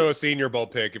 So Also a Senior Bowl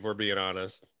pick, if we're being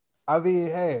honest. I mean,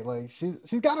 hey, like she's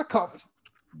got a couple.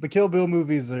 The Kill Bill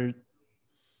movies are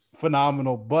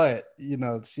phenomenal, but you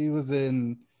know she was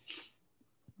in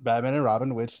Batman and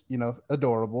Robin, which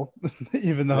adorable,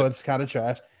 even though it's kind of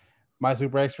trash. My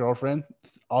Super Ex-Girlfriend,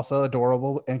 also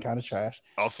adorable and kind of trash.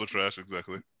 Also trash,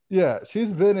 exactly. Yeah,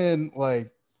 she's been in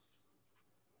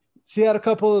she had a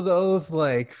couple of those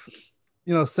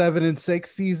 7 and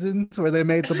 6 seasons where they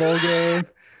made the bowl game.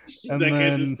 And That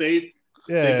Kansas then- State,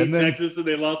 Yeah, they and beat then Texas and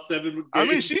they lost 7 games. I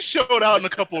mean, she showed out in a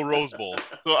couple of Rose Bowls,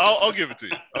 so I'll give it to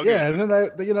you. I'll give it yeah, to and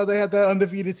then they had that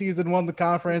undefeated season, won the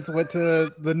conference, went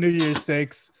to the New Year's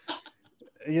Six.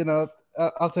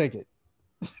 I'll take it.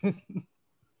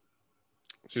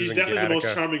 She's She's in definitely the most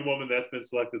Gattaca. charming woman that's been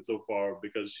selected so far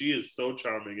because she is so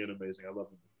charming and amazing. I love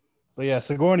her. But yeah,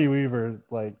 Sigourney Weaver,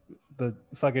 like the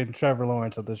fucking Trevor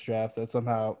Lawrence of this draft, that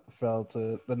somehow fell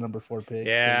to the number 4 pick.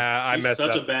 Yeah, I She's messed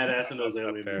such up. a badass in those Messed up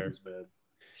alien there. movies, man.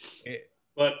 It-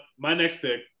 But my next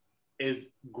pick is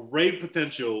great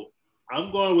potential.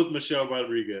 I'm going with Michelle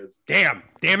Rodriguez, Damn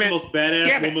the it. most badass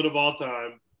Damn it. woman of all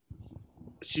time.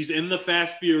 She's in the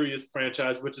Fast Furious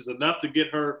franchise, which is enough to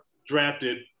get her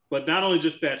drafted. But not only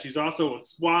just that, she's also in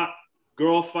SWAT,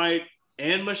 Girl Fight,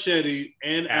 and Machete,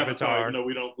 and Avatar. Avatar. No,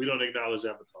 we don't acknowledge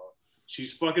Avatar.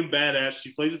 She's fucking badass.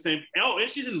 She plays the same. Oh, and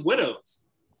she's in Widows,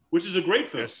 which is a great you.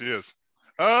 film. Yes, she is.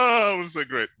 I wouldn't say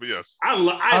great, but yes.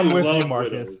 I'm with you, love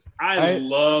Marcus. Widows. I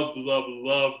love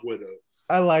Widows.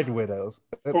 I liked Widows.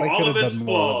 For all of its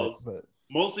flaws,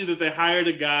 Mostly that they hired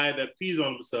a guy that pees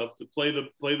on himself to play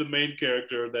the main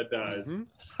character that dies.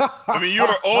 Mm-hmm. I mean, you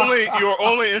are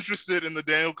only interested in the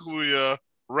Daniel Kaluuya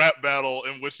rap battle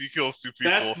in which he kills two people.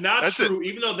 That's not That's true. it.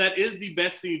 Even though that is the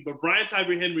best scene, but Brian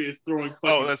Tyree Henry is throwing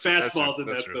fucking fastballs in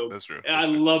that film. That's true. And I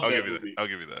love that movie. movie. I'll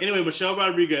give you that. Anyway, Michelle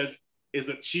Rodriguez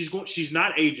she's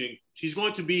not aging. She's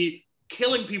going to be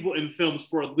killing people in films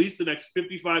for at least the next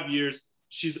 55 years.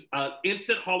 She's an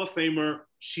instant Hall of Famer.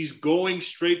 She's going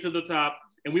straight to the top.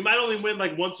 And we might only win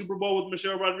like one Super Bowl with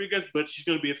Michelle Rodriguez, but she's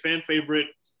going to be a fan favorite,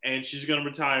 and she's going to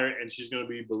retire, and she's going to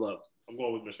be beloved. I'm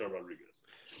going with Michelle Rodriguez.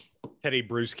 Teddy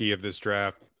Bruschi of this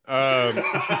draft. Glue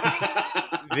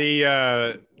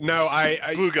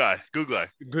guy.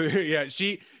 Yeah,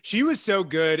 she was so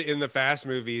good in the Fast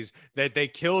movies that they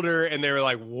killed her, and they were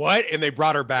like, "What?" And they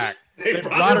brought her back. They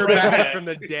brought her back from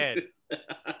the dead.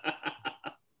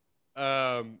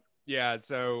 Yeah,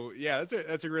 so yeah,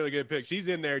 that's a really good pick. She's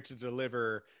in there to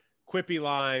deliver quippy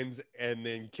lines and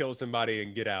then kill somebody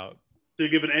and get out. To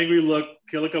give an angry look,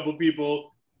 kill a couple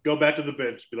people, go back to the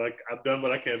bench, be like, I've done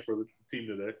what I can for the team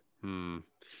today.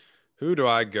 Who do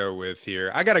I go with here?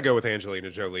 I got to go with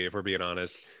Angelina Jolie, if we're being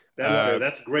honest.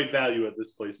 That's great value at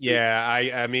this place, too.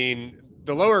 Yeah, I mean,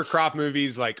 the Lara Croft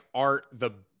movies like aren't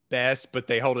the best, but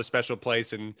they hold a special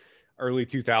place in early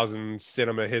 2000s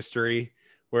cinema history,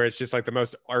 where it's just like the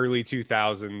most early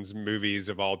 2000s movies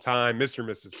of all time. Mr. and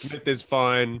Mrs. Smith is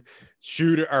fun.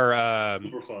 Shooter or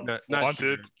super fun. Not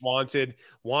Wanted. Shooter.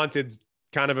 Wanted's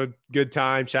kind of a good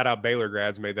time. Shout out Baylor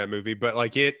grads made that movie, but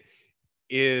like it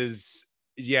is,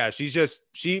 yeah, she's just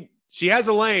she has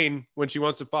a lane when she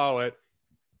wants to follow it,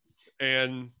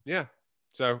 and yeah.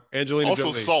 So Angelina Also,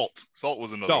 Jolie. Salt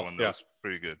was another one that was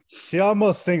pretty good. She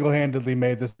almost single-handedly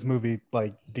made this movie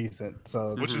like decent.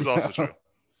 So Which is also true.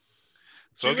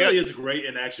 So she really is great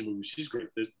in action movies. She's great.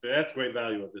 That's great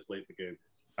value at this late in the game.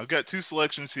 I've got two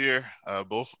selections here.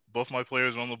 Both my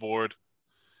players are on the board.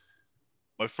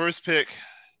 My first pick,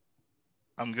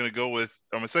 I'm gonna go with,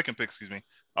 or my second pick, excuse me.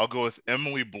 I'll go with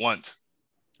Emily Blunt.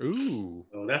 Ooh.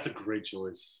 Oh, that's a great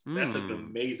choice. That's an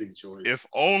amazing choice. If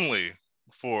only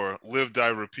for Live, Die,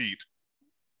 Repeat.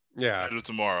 Yeah. Edge of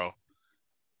Tomorrow.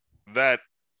 That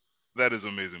is an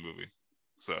amazing movie.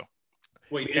 So.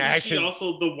 Wait, isn't she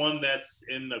also the one that's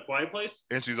in A Quiet Place?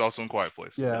 And she's also in Quiet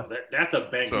Place. Yeah. No, that's a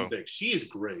banging thing. She is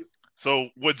great. So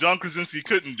what John Krasinski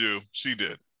couldn't do, she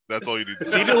did. That's all you need to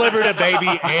do. She delivered a baby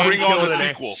and bring on killed the an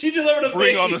sequel. She delivered a baby.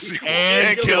 Bring on the sequel.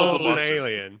 and killed killed the an monsters.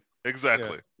 alien.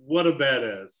 Exactly. Yeah. What a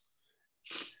badass.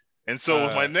 And so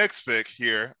with my next pick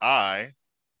here, I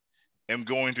am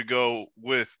going to go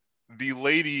with the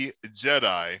Lady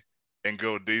Jedi and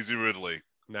go Daisy Ridley.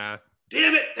 Nah.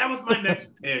 Damn it. That was my next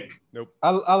pick. Nope.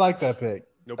 I like that pick.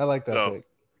 Nope. I like that pick.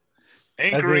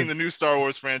 Anchoring the new Star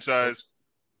Wars franchise.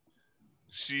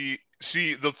 The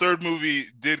third movie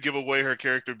did give away her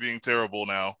character being terrible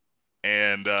now.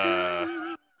 And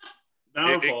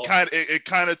it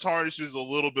kind of tarnishes a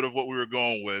little bit of what we were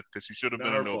going with, because she should have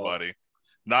been a nobody.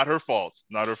 Not her fault.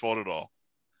 Not her fault at all.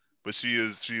 But she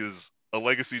is a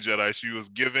legacy Jedi. She was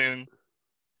giving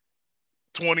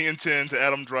 20 and 10 to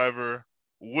Adam Driver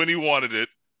when he wanted it.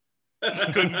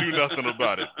 She couldn't do nothing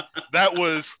about it. That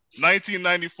was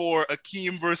 1994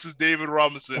 Akeem versus David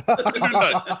Robinson. Couldn't do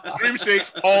nothing. Dream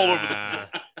shakes all over the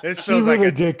place. This She feels really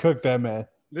like did cook that man.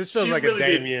 this feels She like really a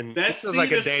did. Damian. That This feels scene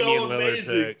like a is Damian so Lillard amazing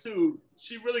pick. too.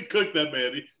 She really cooked that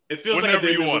man. It feels Whenever like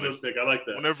a you Damian wanted. Lillard pick. I like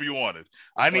that. Whenever you wanted.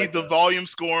 I need like the that. volume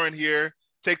score in here.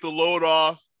 Take the load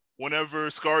off whenever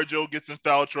ScarJo gets in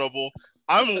foul trouble.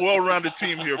 I'm a well-rounded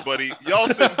team here, buddy. Y'all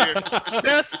sitting here.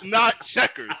 That's not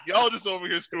checkers. Y'all just over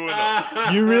here screwing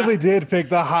up. You really did pick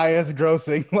the highest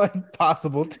grossing like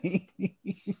possible team.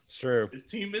 It's true. His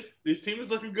team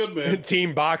is looking good, man.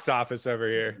 Team box office over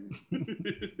here.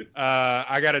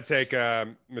 I got to take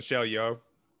Michelle Yeoh.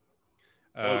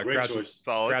 Great choice.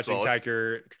 Solid.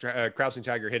 Crouching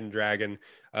Tiger, Hidden Dragon.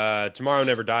 Tomorrow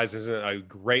Never Dies isn't a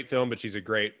great film, but she's a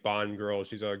great Bond girl.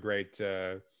 She's a great,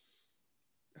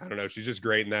 I don't know. She's just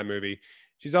great in that movie.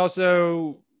 She's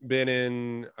also been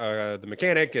in The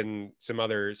Mechanic and some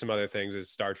other things as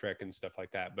Star Trek and stuff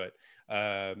like that. But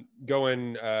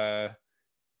going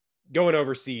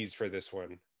overseas for this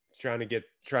one, trying to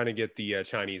get the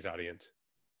Chinese audience.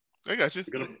 I got you.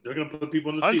 They're gonna put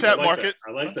people in the seats. Untapped I like market.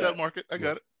 that. I like Untapped that. market. I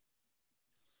got it.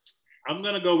 I'm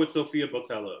gonna go with Sophia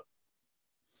Boutella.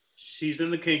 She's in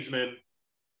The Kingsman,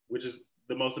 which is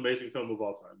the most amazing film of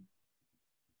all time.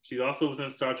 She also was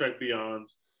in Star Trek Beyond,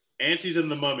 and she's in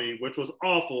The Mummy, which was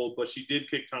awful, but she did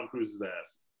kick Tom Cruise's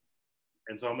ass.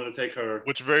 And so I'm gonna take her.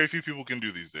 Which very few people can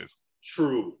do these days.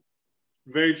 True,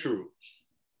 very true.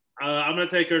 I'm gonna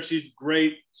take her. She's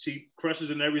great. She crushes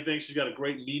in everything. She's got a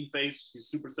great mean face. She's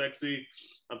super sexy.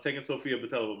 I'm taking Sofia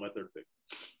Boutella with my third pick.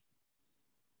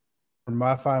 For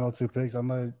my final two picks, I'm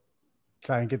gonna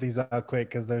try and get these out quick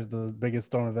because there's the biggest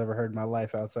storm I've ever heard in my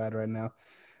life outside right now.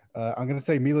 I'm gonna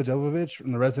say Mila Jovovich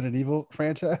from the Resident Evil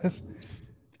franchise,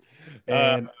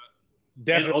 and And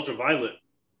Definitely, Ultraviolet.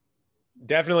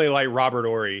 definitely like Robert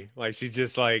Ory. Like she's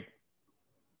just like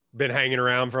been hanging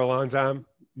around for a long time.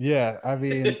 yeah, I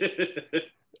mean,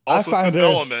 Also, find Fifth her-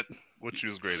 Element, which she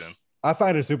was great in. I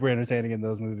find her super entertaining in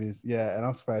those movies. Yeah, and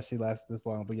I'm surprised she lasts this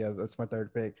long. But yeah, that's my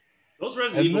third pick. Those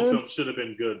Resident And Evil then- films should have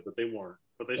been good, but they weren't.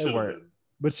 But they They should have weren't. been.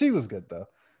 But she was good though.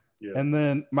 Yeah. And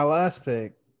then my last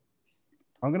pick,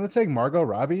 I'm gonna take Margot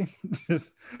Robbie,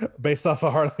 just based off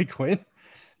of Harley Quinn,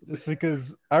 just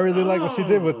because I really like what she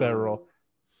did with that role.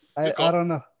 Good call. I don't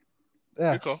know.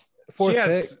 Yeah, Good call. fourth She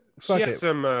has, pick. Fuck she it. has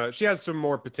some. She has some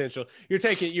more potential. You're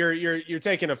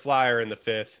taking a flyer in the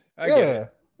fifth. I get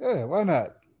it. Yeah. Why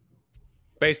not?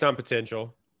 Based on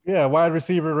potential. Yeah, wide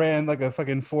receiver ran like a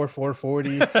fucking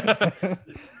 4.40.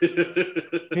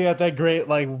 He had that great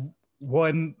like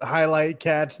one highlight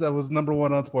catch that was number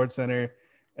one on Sports Center,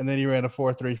 and then he ran a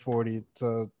 4.340.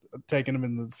 So I'm taking him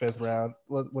in the fifth round.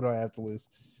 What do I have to lose?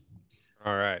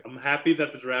 All right. I'm happy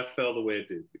that the draft fell the way it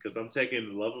did because I'm taking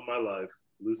the love of my life,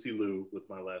 Lucy Liu, with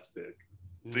my last pick.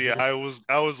 So yeah, I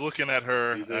was looking at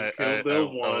her. She's in I Kill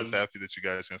Bill was 1. happy that you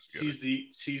got a chance to get her.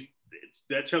 She's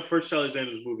that first Charlie's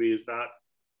Angels movie is not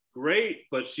great,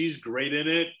 but she's great in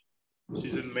it.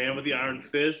 She's in Man with the Iron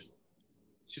Fist.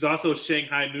 She's also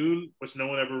Shanghai Noon, which no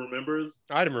one ever remembers,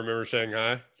 I didn't remember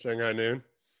Shanghai Noon.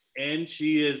 and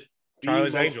she is the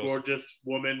Charlie's most Angels. gorgeous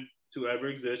woman to ever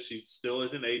exist. She still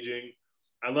isn't aging.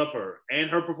 I love her, and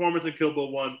her performance in Kill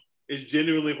Bill 1 is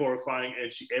genuinely horrifying.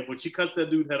 And when she cuts that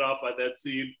dude head off at that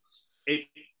scene,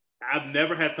 I've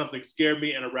never had something scare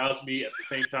me and arouse me at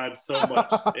the same time so much.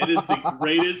 It is the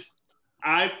greatest.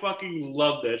 I fucking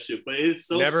love that shit, but it's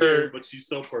so scary, but she's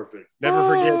so perfect. Never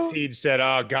forget Tej said,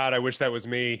 "Oh God, I wish that was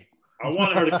me." I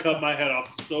wanted her to cut my head off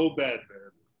so bad,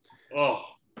 man. Oh,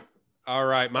 All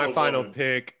right, my Oh, final woman.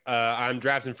 pick. I'm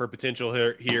drafting for potential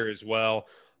here as well.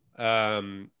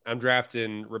 I'm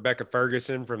drafting Rebecca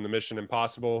Ferguson from the Mission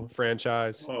Impossible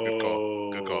franchise. Good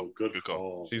call. Good oh, call. good Good call.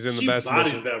 call. She's in the She best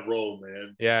bodies mission- that role,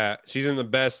 man. Yeah, she's in the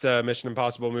best Mission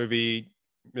Impossible movie,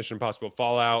 Mission Impossible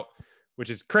Fallout, which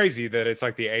is crazy that it's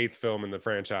like the 8th film in the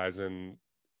franchise,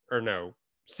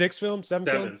 sixth film, seventh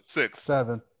film, 6.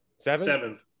 Seven.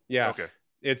 Yeah, Okay.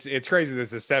 it's crazy.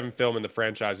 This is the 7th film in the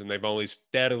franchise, and they've only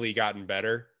steadily gotten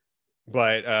better.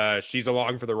 But she's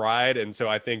along for the ride, and so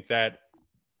I think that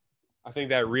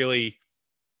really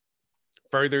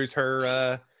furthers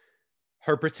her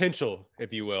potential,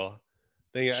 if you will.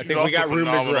 I She's think we also got room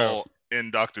to grow. phenomenal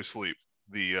in Doctor Sleep,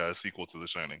 the sequel to The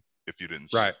Shining. If you didn't,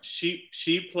 see Right. it.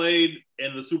 She played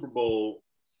in the Super Bowl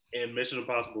in Mission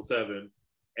Impossible 7,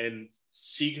 and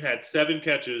she had 7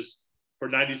 catches for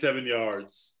 97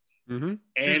 yards. Mm-hmm.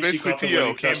 She's And basically she caught the T.O.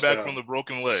 winning came back touchdown. from the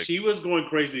broken leg. She was going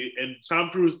crazy, and Tom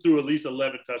Cruise threw at least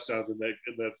 11 touchdowns in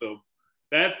that film.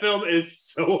 That film is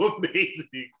so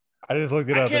amazing. I just looked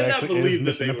it I up. It cannot actually is believe that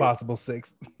Mission they were- Impossible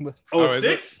 6. Oh, is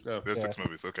it? 6? Oh. There's Yeah. 6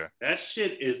 movies. Okay. That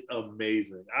shit is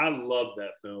amazing. I love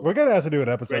that film. We're gonna have to do an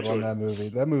episode Great on choice. that movie.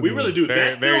 That movie. We really is- do. Very-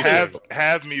 That very film is-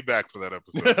 Have me back for that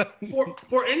episode.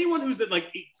 for anyone who's in,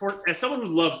 as someone who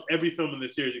loves every film in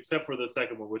this series except for the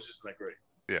second one, which isn't that great.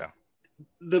 Yeah.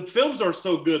 The films are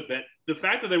so good that the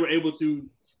fact that they were able to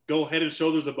go head and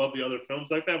shoulders above the other films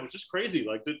like that was just crazy.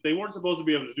 Like they weren't supposed to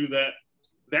be able to do that.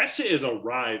 That shit is a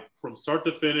ride from start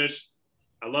to finish.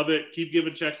 I love it. Keep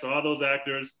giving checks to all those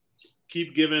actors.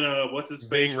 Keep giving what's his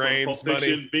face Ving from Rhames Pulp Fiction.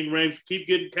 money. Ving Rhames.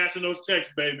 Keep cashing those checks,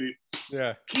 baby.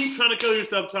 Yeah. Keep trying to kill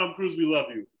yourself, Tom Cruise. We love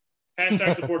you.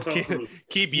 Hashtag support Tom Cruise.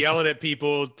 Keep yelling at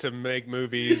people to make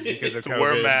movies because of To COVID.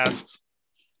 wear masks.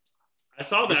 I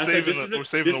saw that. We're I said, saving this the- we're isn't,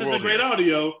 saving this the isn't world great here.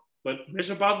 audio, but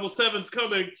Mission Impossible 7's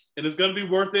coming, and it's going to be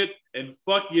worth it. And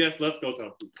fuck yes, let's go,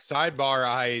 Tom Cruise.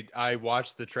 Sidebar: I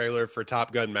watched the trailer for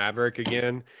Top Gun Maverick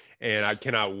again, and I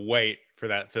cannot wait for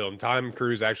that film. Tom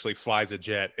Cruise actually flies a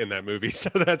jet in that movie, so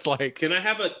that's like Can I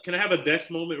have a Dex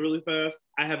moment really fast?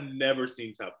 I have never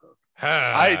seen Top Gun.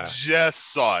 I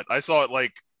just saw it. I saw it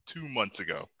like 2 months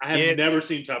ago. I have It's- never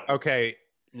seen Top Gun. okay.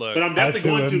 Look, But I'm I definitely too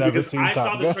going have to never because seen I saw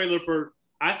Top the Gun. trailer for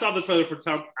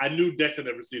Tom. I knew Dex had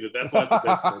never seen it. That's why it's the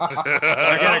Dex moment.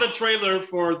 I saw the trailer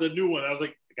for the new one. I was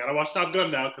like, I gotta watch Top Gun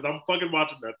now because I'm fucking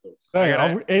watching that film. Dang,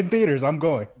 gotta- I'm in theaters. I'm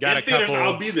going. got a In theaters, couple.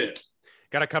 I'll be there.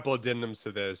 Got a couple addendums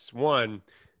to this. One,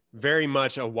 very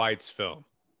much a whites film.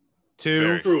 Two,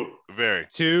 Very. True. Very.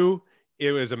 two,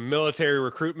 it was a military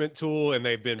recruitment tool, and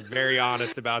they've been very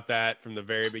honest about that from the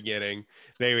very beginning.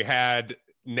 They had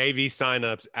Navy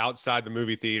signups outside the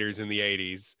movie theaters in the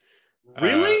 80s.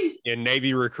 Really? And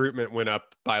Navy recruitment went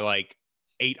up by like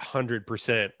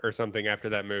 800% or something after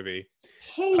that movie.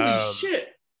 Holy shit.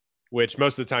 Which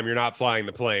most of the time you're not flying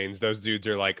the planes. Those dudes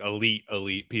are like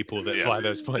elite people that fly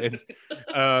those planes.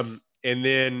 And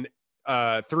then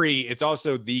 3, it's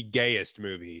also the gayest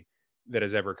movie that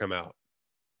has ever come out.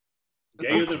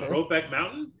 Gayer than Brokeback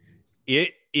Mountain?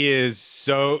 It is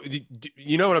so,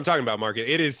 you know what I'm talking about, Mark.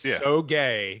 It is so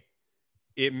gay.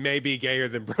 It may be gayer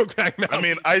than Brokeback Mountain. I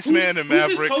mean, Iceman and Who's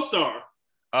his Maverick. co-star?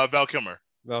 Val Kilmer.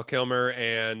 Val Kilmer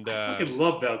and I fucking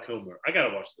love Val Kilmer. I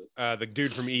gotta watch this. the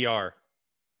dude from ER.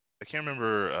 I can't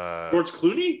remember George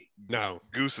Clooney? No.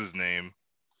 Goose's name.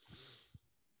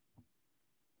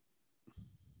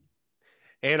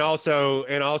 And also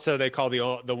they call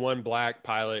the one black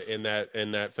pilot in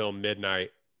that film Midnight.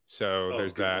 So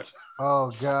there's God. that.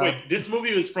 Oh god. Wait, this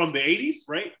movie was from the 80s,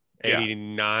 right?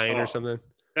 89 or something.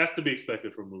 That's to be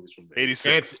expected from movies from the 80s.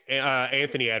 86.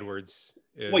 Anthony Edwards.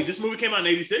 Wait, this movie came out in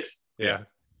 86? Yeah.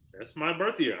 That's my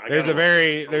birth year. There's a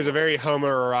very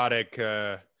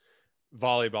homoerotic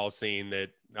volleyball scene that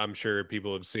I'm sure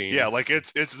people have seen. Yeah, like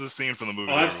it's the scene from the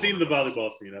movie. Oh, I've seen the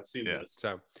volleyball scene. I've seen this.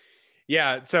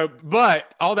 So,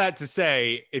 but all that to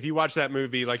say, if you watch that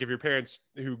movie, like if your parents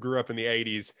who grew up in the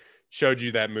 80s showed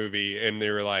you that movie and they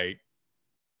were like,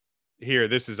 here,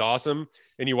 this is awesome.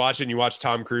 And you watch it and you watch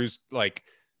Tom Cruise like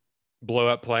blow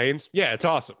up planes. Yeah, it's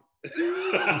awesome.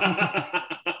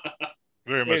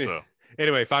 Very much so.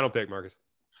 Anyway, final pick, Marcus.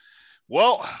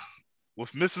 Well,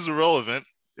 with Mrs. Irrelevant,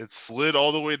 it slid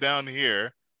all the way down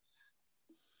here.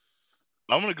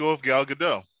 I'm going to go with Gal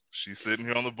Gadot. She's sitting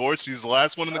here on the board. She's the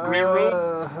last one in the green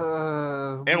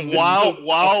room. And while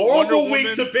Wonder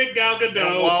Woman to pick Gal Gadot.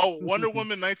 And while Wonder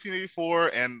Woman 1984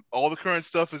 and all the current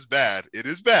stuff is bad, it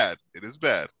is bad. It is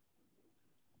bad.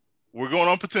 We're going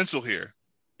on potential here.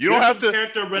 You don't have to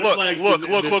look.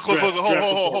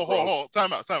 Hold.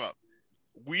 Time out.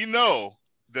 We know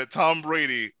that Tom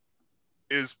Brady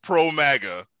is pro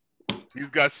MAGA. He's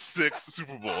got 6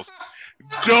 Super Bowls.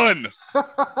 Done.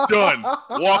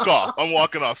 Walk off. I'm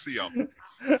walking off. See y'all.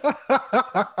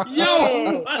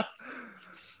 Yo, what?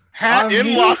 Hat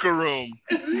in locker room.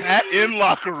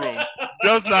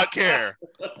 Does not care.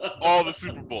 All the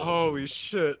Super Bowls. Holy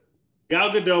shit.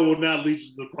 Gal Gadot will not lead you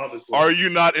to the promised land. Are you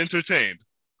not entertained?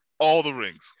 All the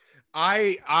rings.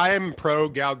 I'm pro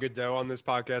Gal Gadot on this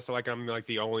podcast. So like I'm like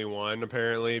the only one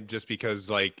apparently, just because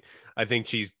like I think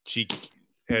she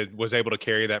was able to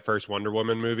carry that first Wonder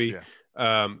Woman movie.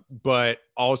 Yeah. But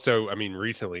also, I mean,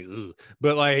 recently,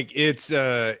 but like it's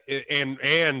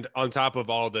and on top of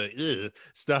all the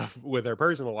stuff with her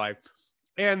personal life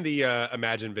and the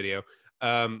Imagine video,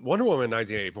 Wonder Woman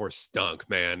 1984 stunk,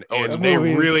 man. And they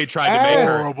really tried to make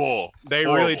her horrible. They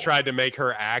really tried to make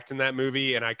her act in that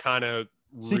movie, and I kind of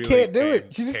she can't do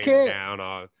it. She just can't. Down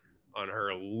on her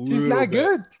a little She's not bit.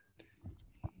 good.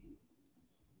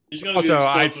 She's gonna Also,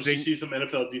 I'd see some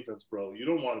NFL defense, bro. You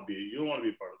don't want to be a part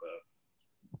of that.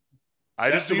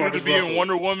 I just need her to be in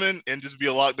Wonder Woman and just be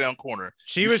a lockdown corner.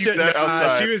 She was just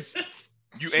outside.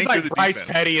 She's like Bryce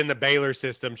Petty in the Baylor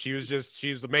system. She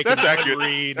was making accurate.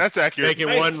 Read. That's accurate.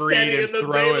 Making one read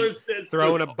and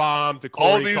throwing a bomb to Corey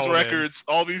all these Coleman. records,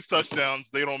 all these touchdowns,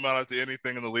 they don't amount to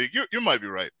anything in the league. You might be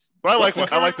right, but I like the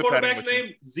quarterback's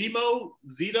name. Zito.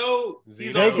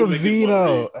 Jacob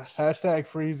Zeno. #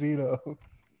 free Zeno.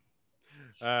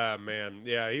 Man,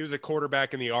 yeah, he was a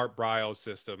quarterback in the Art Briles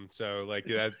system. So like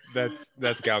that's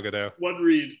Gal Gadot. One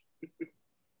read.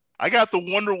 I got the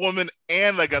Wonder Woman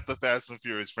and I got the Fast and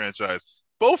Furious franchise.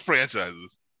 Both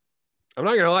franchises. I'm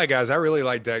not gonna lie, guys. I really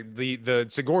like that. The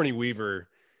Sigourney Weaver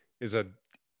is a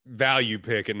value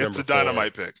pick at number 4. It's a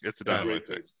dynamite pick. It's a dynamite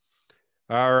pick.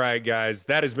 All right, guys.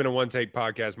 That has been a One Take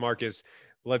podcast. Marcus,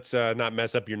 let's not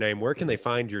mess up your name. Where can they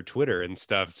find your Twitter and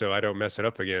stuff so I don't mess it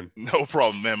up again? No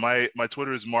problem, man. My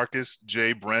Twitter is Marcus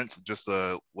J Brent, just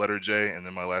the letter J, and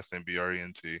then my last name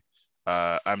Brent.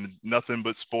 I'm nothing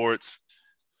but sports,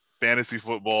 fantasy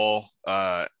football,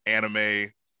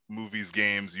 anime, movies,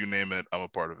 games, you name it. I'm a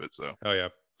part of it. So. Oh yeah.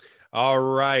 All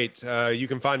right. You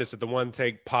can find us at the One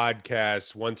Take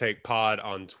Podcast, One Take Pod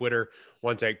on Twitter,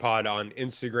 One Take Pod on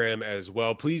Instagram as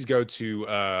well. Please go to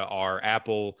our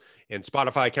Apple and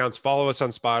Spotify accounts. Follow us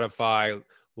on Spotify,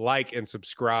 like and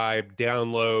subscribe,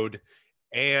 download,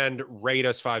 and rate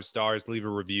us 5 stars. Leave a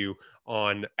review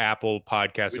on Apple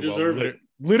Podcasts. We deserve it.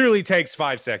 Literally takes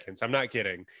 5 seconds. I'm not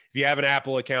kidding. If you have an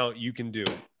Apple account, you can do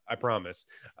it. I promise.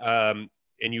 And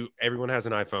everyone has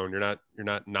an iPhone. You're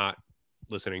not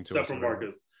listening to us. Except for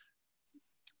Marcus.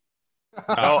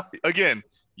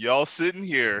 Y'all sitting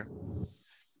here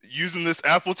using this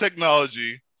Apple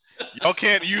technology. Y'all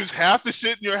can't use half the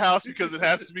shit in your house because it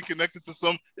has to be connected to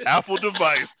some Apple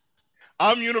device.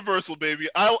 I'm universal, baby.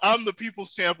 I'm the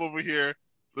people's champ over here.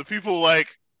 The people like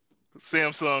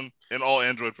Samsung and all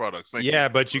Android products. Thank you.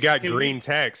 But you got Can green we-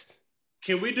 text.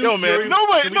 Can we do Yo, man, Fury-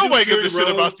 nobody can we do gives a Fury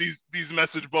shit Road? about these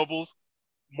message bubbles.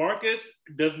 Marcus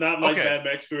does not like Okay. Mad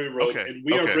Max Fury Road, Okay. and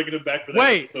we are Okay. bringing it back for that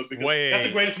Wait, episode because wait. that's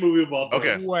the greatest movie of all time.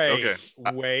 Okay.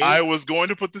 Wait. I was going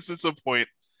to put this at some point.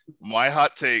 My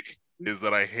hot take is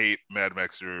that I hate Mad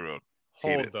Max Fury Road.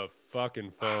 Hate Hold it. the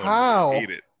fucking phone. How?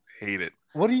 Hate it.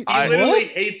 What do you? He I- literally what?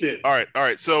 hates it. All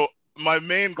right. So my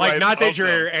main gripe Like, not that of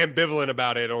you're them- ambivalent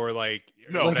about it or like.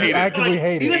 No, Like, hate you it. actively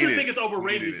hate He it. doesn't Hate think it. it's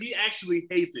overrated. Hated it. He actually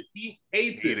hates it. He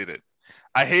hates hated it.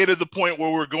 I hated the point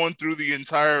where we're going through the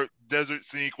entire desert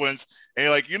sequence, and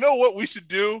you're like, you know what we should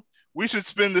do? We should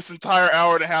spend this entire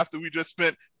hour and a half that we just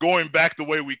spent going back the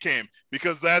way we came,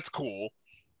 because that's cool.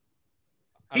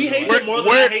 He hates Where- it more than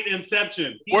where- I hate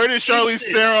Inception. He Where did hates Charlize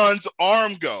it. Theron's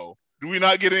arm go? Do we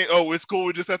not get any? Oh, it's cool.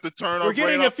 We just have to turn our We're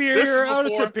getting brain a off. This is Fury Road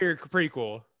before-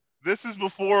 prequel. This is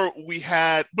before we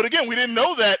had, but again, we didn't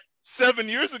know that 7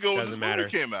 years ago when Doesn't this movie matter.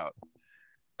 came out.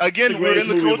 It's Again, the we're in greatest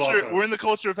the movie of all culture. time. We're in the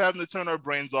culture of having to turn our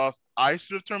brains off. I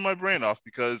should have turned my brain off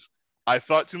because I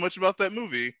thought too much about that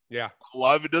movie. Yeah. A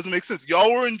lot of it doesn't make sense.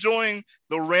 Y'all were enjoying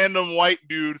the random white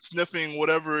dude sniffing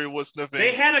whatever it was sniffing.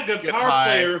 They had a guitar high.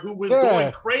 player who was Yeah.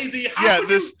 going crazy. How Yeah, could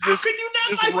this- you, how could you not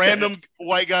this like random that?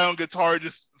 white guy on guitar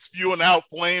just spewing out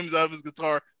flames out of his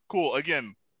guitar. Cool.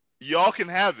 Again, y'all can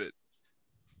have it.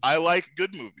 I like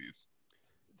good movies.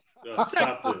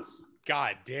 Stop this.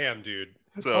 God damn, dude.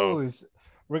 So Holy shit.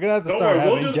 We're gonna have to Don't start worry,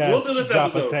 we'll having do- we'll guests do this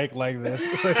drop a episode. take like this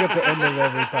like at the end of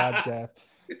every podcast.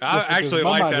 I Just because actually my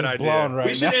like mind that is idea. blown right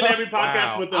We should now. end every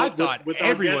podcast Wow. with I a thought with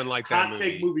everyone our guest liked that hot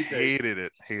take movie. movie take. hated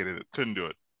it. Couldn't do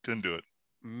it.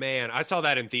 Man, I saw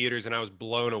that in theaters and I was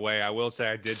blown away. I will say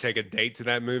I did take a date to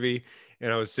that movie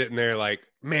and I was sitting there like,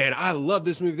 man, I love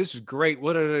this movie. This is great.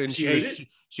 What? And She she hated was, it?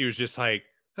 she was just like,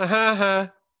 ha ha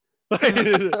ha.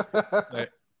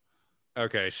 Like,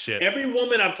 okay, shit. Every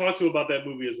woman I've talked to about that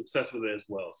movie is obsessed with it as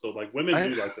well. So like women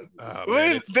do like that movie. Oh, Well,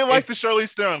 man, they like the it's-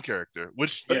 Charlize Theron character,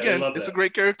 which Yeah, they again, love it's that. a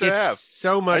great character to It's have.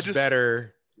 so much just-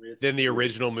 better It's- than the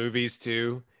original movies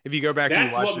too. If you go back and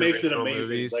That's watch what the makes it original amazing.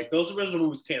 movies, Like those original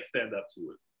movies can't stand up to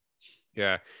it.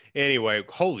 yeah. Anyway,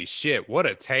 holy shit, what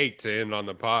a take to end on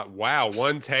the pod. Wow,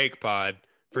 one take pod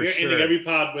for We're sure. ending every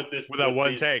pod with this With that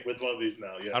one these- take. with one of these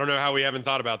now. Yes. I don't know how we haven't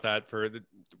thought about that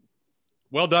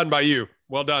well done by you.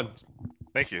 Well done.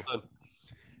 Thank you.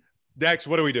 Dex,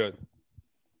 what are we doing?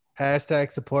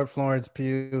 Hashtag support Florence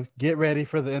Pugh. Get ready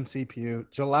for the MCPU.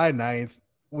 July 9th.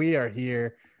 We are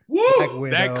here. Woo! Black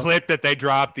Widow. That clip that they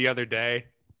dropped the other day.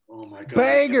 Oh my god!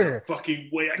 Banger! I cannot fucking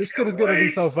wait! I This can't shit is gonna be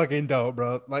wait. so fucking dope,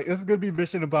 bro. Like this is gonna be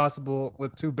Mission Impossible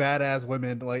with two badass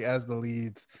women like as the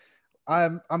leads.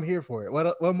 I'm here for it.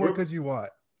 What more We're- could you want?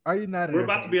 Are you not? We're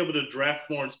about to be entertained? able to draft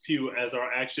Florence Pugh as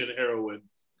our action heroine.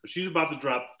 She's about to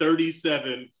drop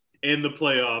 37 in the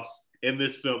playoffs in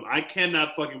this film. I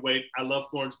cannot fucking wait. I love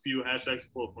Florence Pugh. Hashtag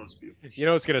support Florence Pugh. You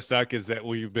know what's gonna suck is that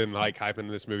we've been like hyping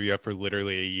this movie up for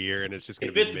literally a year, and it's just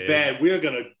gonna If be it's mid. bad,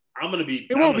 I'm gonna be.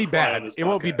 It I'm won't gonna be cry on bad. this It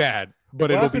won't be podcast. bad, but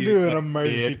We'll it'll have to be do an like,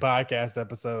 emergency mid. podcast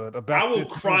episode about. I will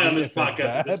this cry on movie this if it's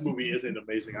podcast if this bad. movie isn't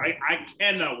amazing. I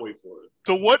cannot wait for it.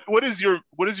 So what is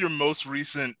your most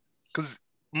recent? Because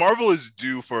Marvel is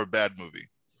due for a bad movie.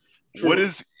 True. What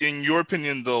is, in your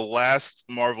opinion, the last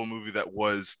Marvel movie that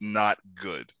was not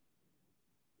good?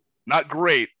 Not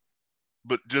great,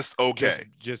 but just okay.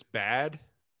 Just bad.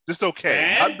 Just okay,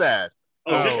 Bad? not bad.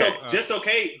 Oh, Oh, just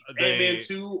okay. they- Ant-Man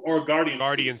 2 or Guardians? 2?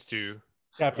 Guardians 2.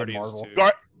 Captain Guardians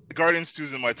Marvel. 2. Guardians 2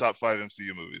 is in my top 5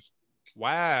 MCU movies.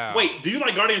 Wow. Wait, do you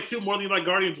like Guardians 2 more than you like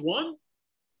Guardians 1?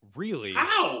 really?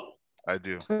 How? I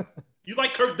do. You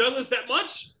like Kirk Douglas that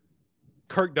much?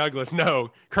 Kirk Douglas?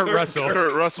 No, Kurt Kurt- Russell.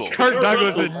 Kurt Russell. Kurt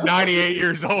Douglas Russell. is 98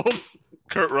 years old.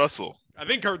 Kurt Russell. I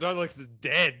think Kurt Douglas is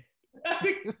dead.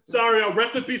 Sorry,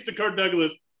 rest in peace to Kirk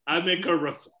Douglas. I meant Kurt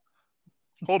Russell.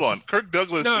 Hold on. Kirk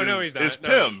Douglas No, is, no, he's not. is No.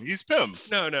 Pym. He's Pym.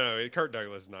 No, Kurt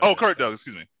Douglas is not. Oh, dead, Kurt sorry. Douglas,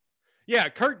 excuse me. Yeah,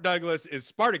 Kurt Douglas is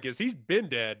Spartacus. He's been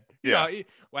dead. Yeah.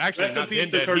 Well, actually, Rest in not peace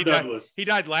been to dead. Kurt He died, Douglas. he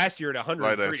died last year at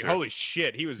 103. last year. Holy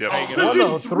shit, he was Yep. hanging Oh, out.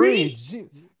 103.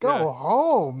 Go Yeah.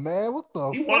 home, man. What the?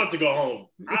 He fuck? wanted to go home.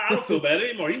 I don't feel bad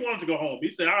anymore. He wanted to go home.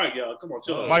 He said, "All right, y'all, come on,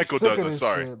 chill." out." Michael Sick of Douglas, this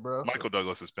sorry. shit, bro. Michael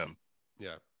Douglas is Pym.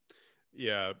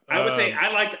 Yeah. I would say um,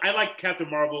 I like Captain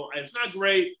Marvel. It's not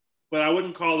great, but I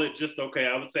wouldn't call it just okay.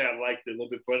 I would say I liked it a little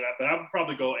bit, but I would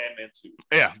probably go Ant-Man 2.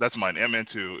 Yeah, that's mine. Ant-Man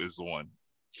 2 is the one.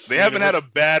 They Yeah, haven't had a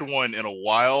what's- bad one in a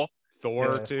while.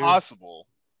 Thor Yeah. too. Possible.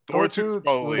 Thor 2 is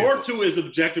probably. Thor 2 is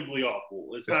objectively awful.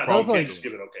 It's not. That was You can't like just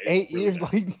give it okay. 8 It's really years,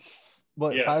 bad. like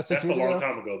what? Yeah, 5, 6 that's a years long ago.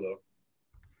 time ago though.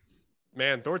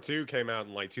 Man, Thor 2 came out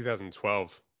in like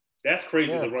 2012. That's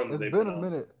crazy. Yeah, The run that it's they've been been a on.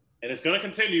 minute. And it's gonna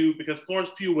continue because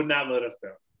Florence Pugh would not let us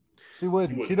down. She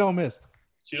wouldn't. She don't miss.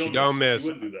 She don't miss. She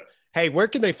wouldn't do that. Hey, where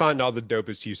can they find all the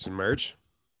dopest Houston merch?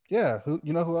 Yeah,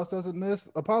 you know who else doesn't miss?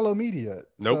 Apollo Media.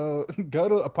 Nope. So go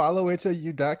to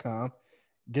apollohou.com,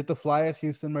 get the flyest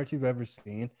Houston merch you've ever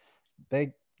seen.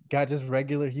 They got just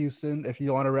regular Houston if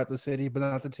you want to rep the city, but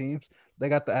not the teams. They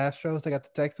got the Astros, they got the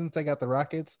Texans, they got the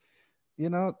Rockets. You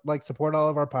know, like support all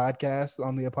of our podcasts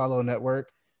on the Apollo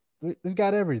Network. We've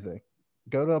got everything.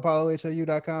 Go to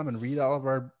apollohou.com and read all of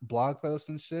our blog posts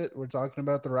and shit. We're talking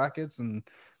about the Rockets and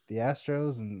the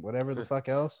Astros and whatever the fuck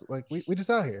else. Like we just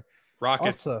out here.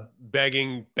 Rockets Also,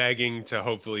 begging to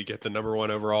hopefully get the number 1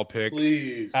 overall pick.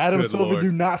 Please. Adam Good Silver, Lord.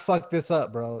 do not fuck this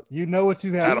up, bro. You know what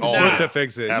you have At to all. do. What to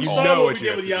fix it? At You all. saw know what what we you did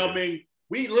have with to Yao do. Ming.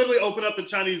 We literally opened up the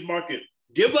Chinese market.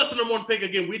 Give us the number 1 pick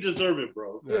again. We deserve it,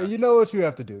 bro. Yeah, you know what you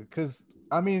have to do. Because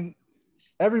I mean,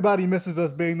 everybody misses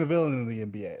us being the villain in the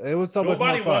NBA. It was so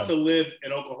Nobody much more wants to fun. live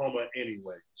in Oklahoma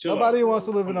anyway. Chill Nobody out, bro. wants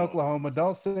to live in Come on. Oklahoma.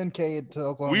 Don't send Cade to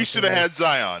Oklahoma. We should have today. had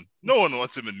Zion. No one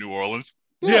wants him in New Orleans.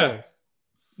 Yeah.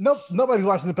 Nobody's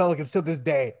watching the Pelicans till this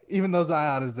day, even though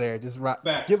Zion is there. Just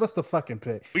Facts. give us the fucking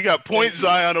pick. We got Point Thank you.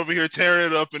 Zion over here tearing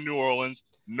it up in New Orleans.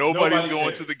 Nobody's Nobody going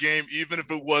cares. to the game, even if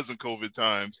it wasn't COVID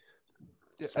times.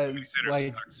 And, Center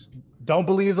like, sucks. don't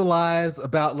believe the lies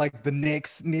about like the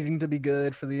Knicks needing to be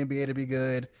good for the NBA to be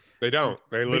good. They don't.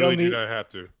 They don't literally do need- not have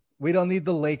to. We don't need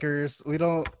the Lakers. We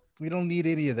don't need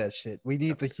any of that shit. We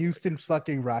need the Houston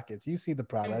fucking Rockets. You see the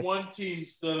product. One team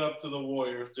stood up to the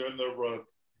Warriors during their run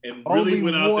and Only really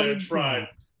went out one there and team. tried.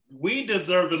 We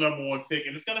deserve the number 1 pick,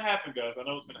 and it's gonna happen, guys. I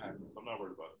know it's gonna happen, so I'm not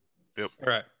worried about it. All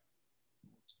right.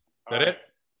 All That right. it?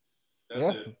 Yeah,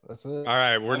 That's it. that's it. All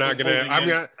right. We're I've not been gonna. holding I'm in-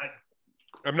 gonna.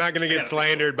 I'm not gonna I get gotta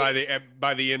slandered fix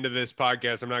by the end of this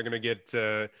podcast. I'm not gonna get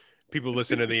people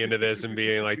listening to the end of this and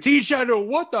being like, T Shadow,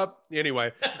 what the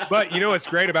anyway. But you know what's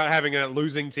great about having a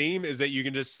losing team is that you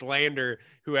can just slander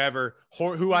whoever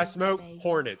who I smoke.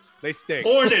 Hornets. They stink.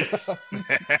 Hornets.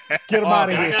 Get them out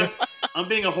of I here. I'm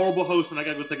being a horrible host, and I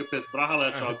gotta go take a piss. But I'll holler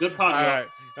at y'all. Good All podcast. right.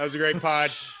 That was a great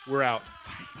pod. We're out.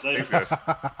 Later. Thanks,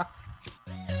 guys.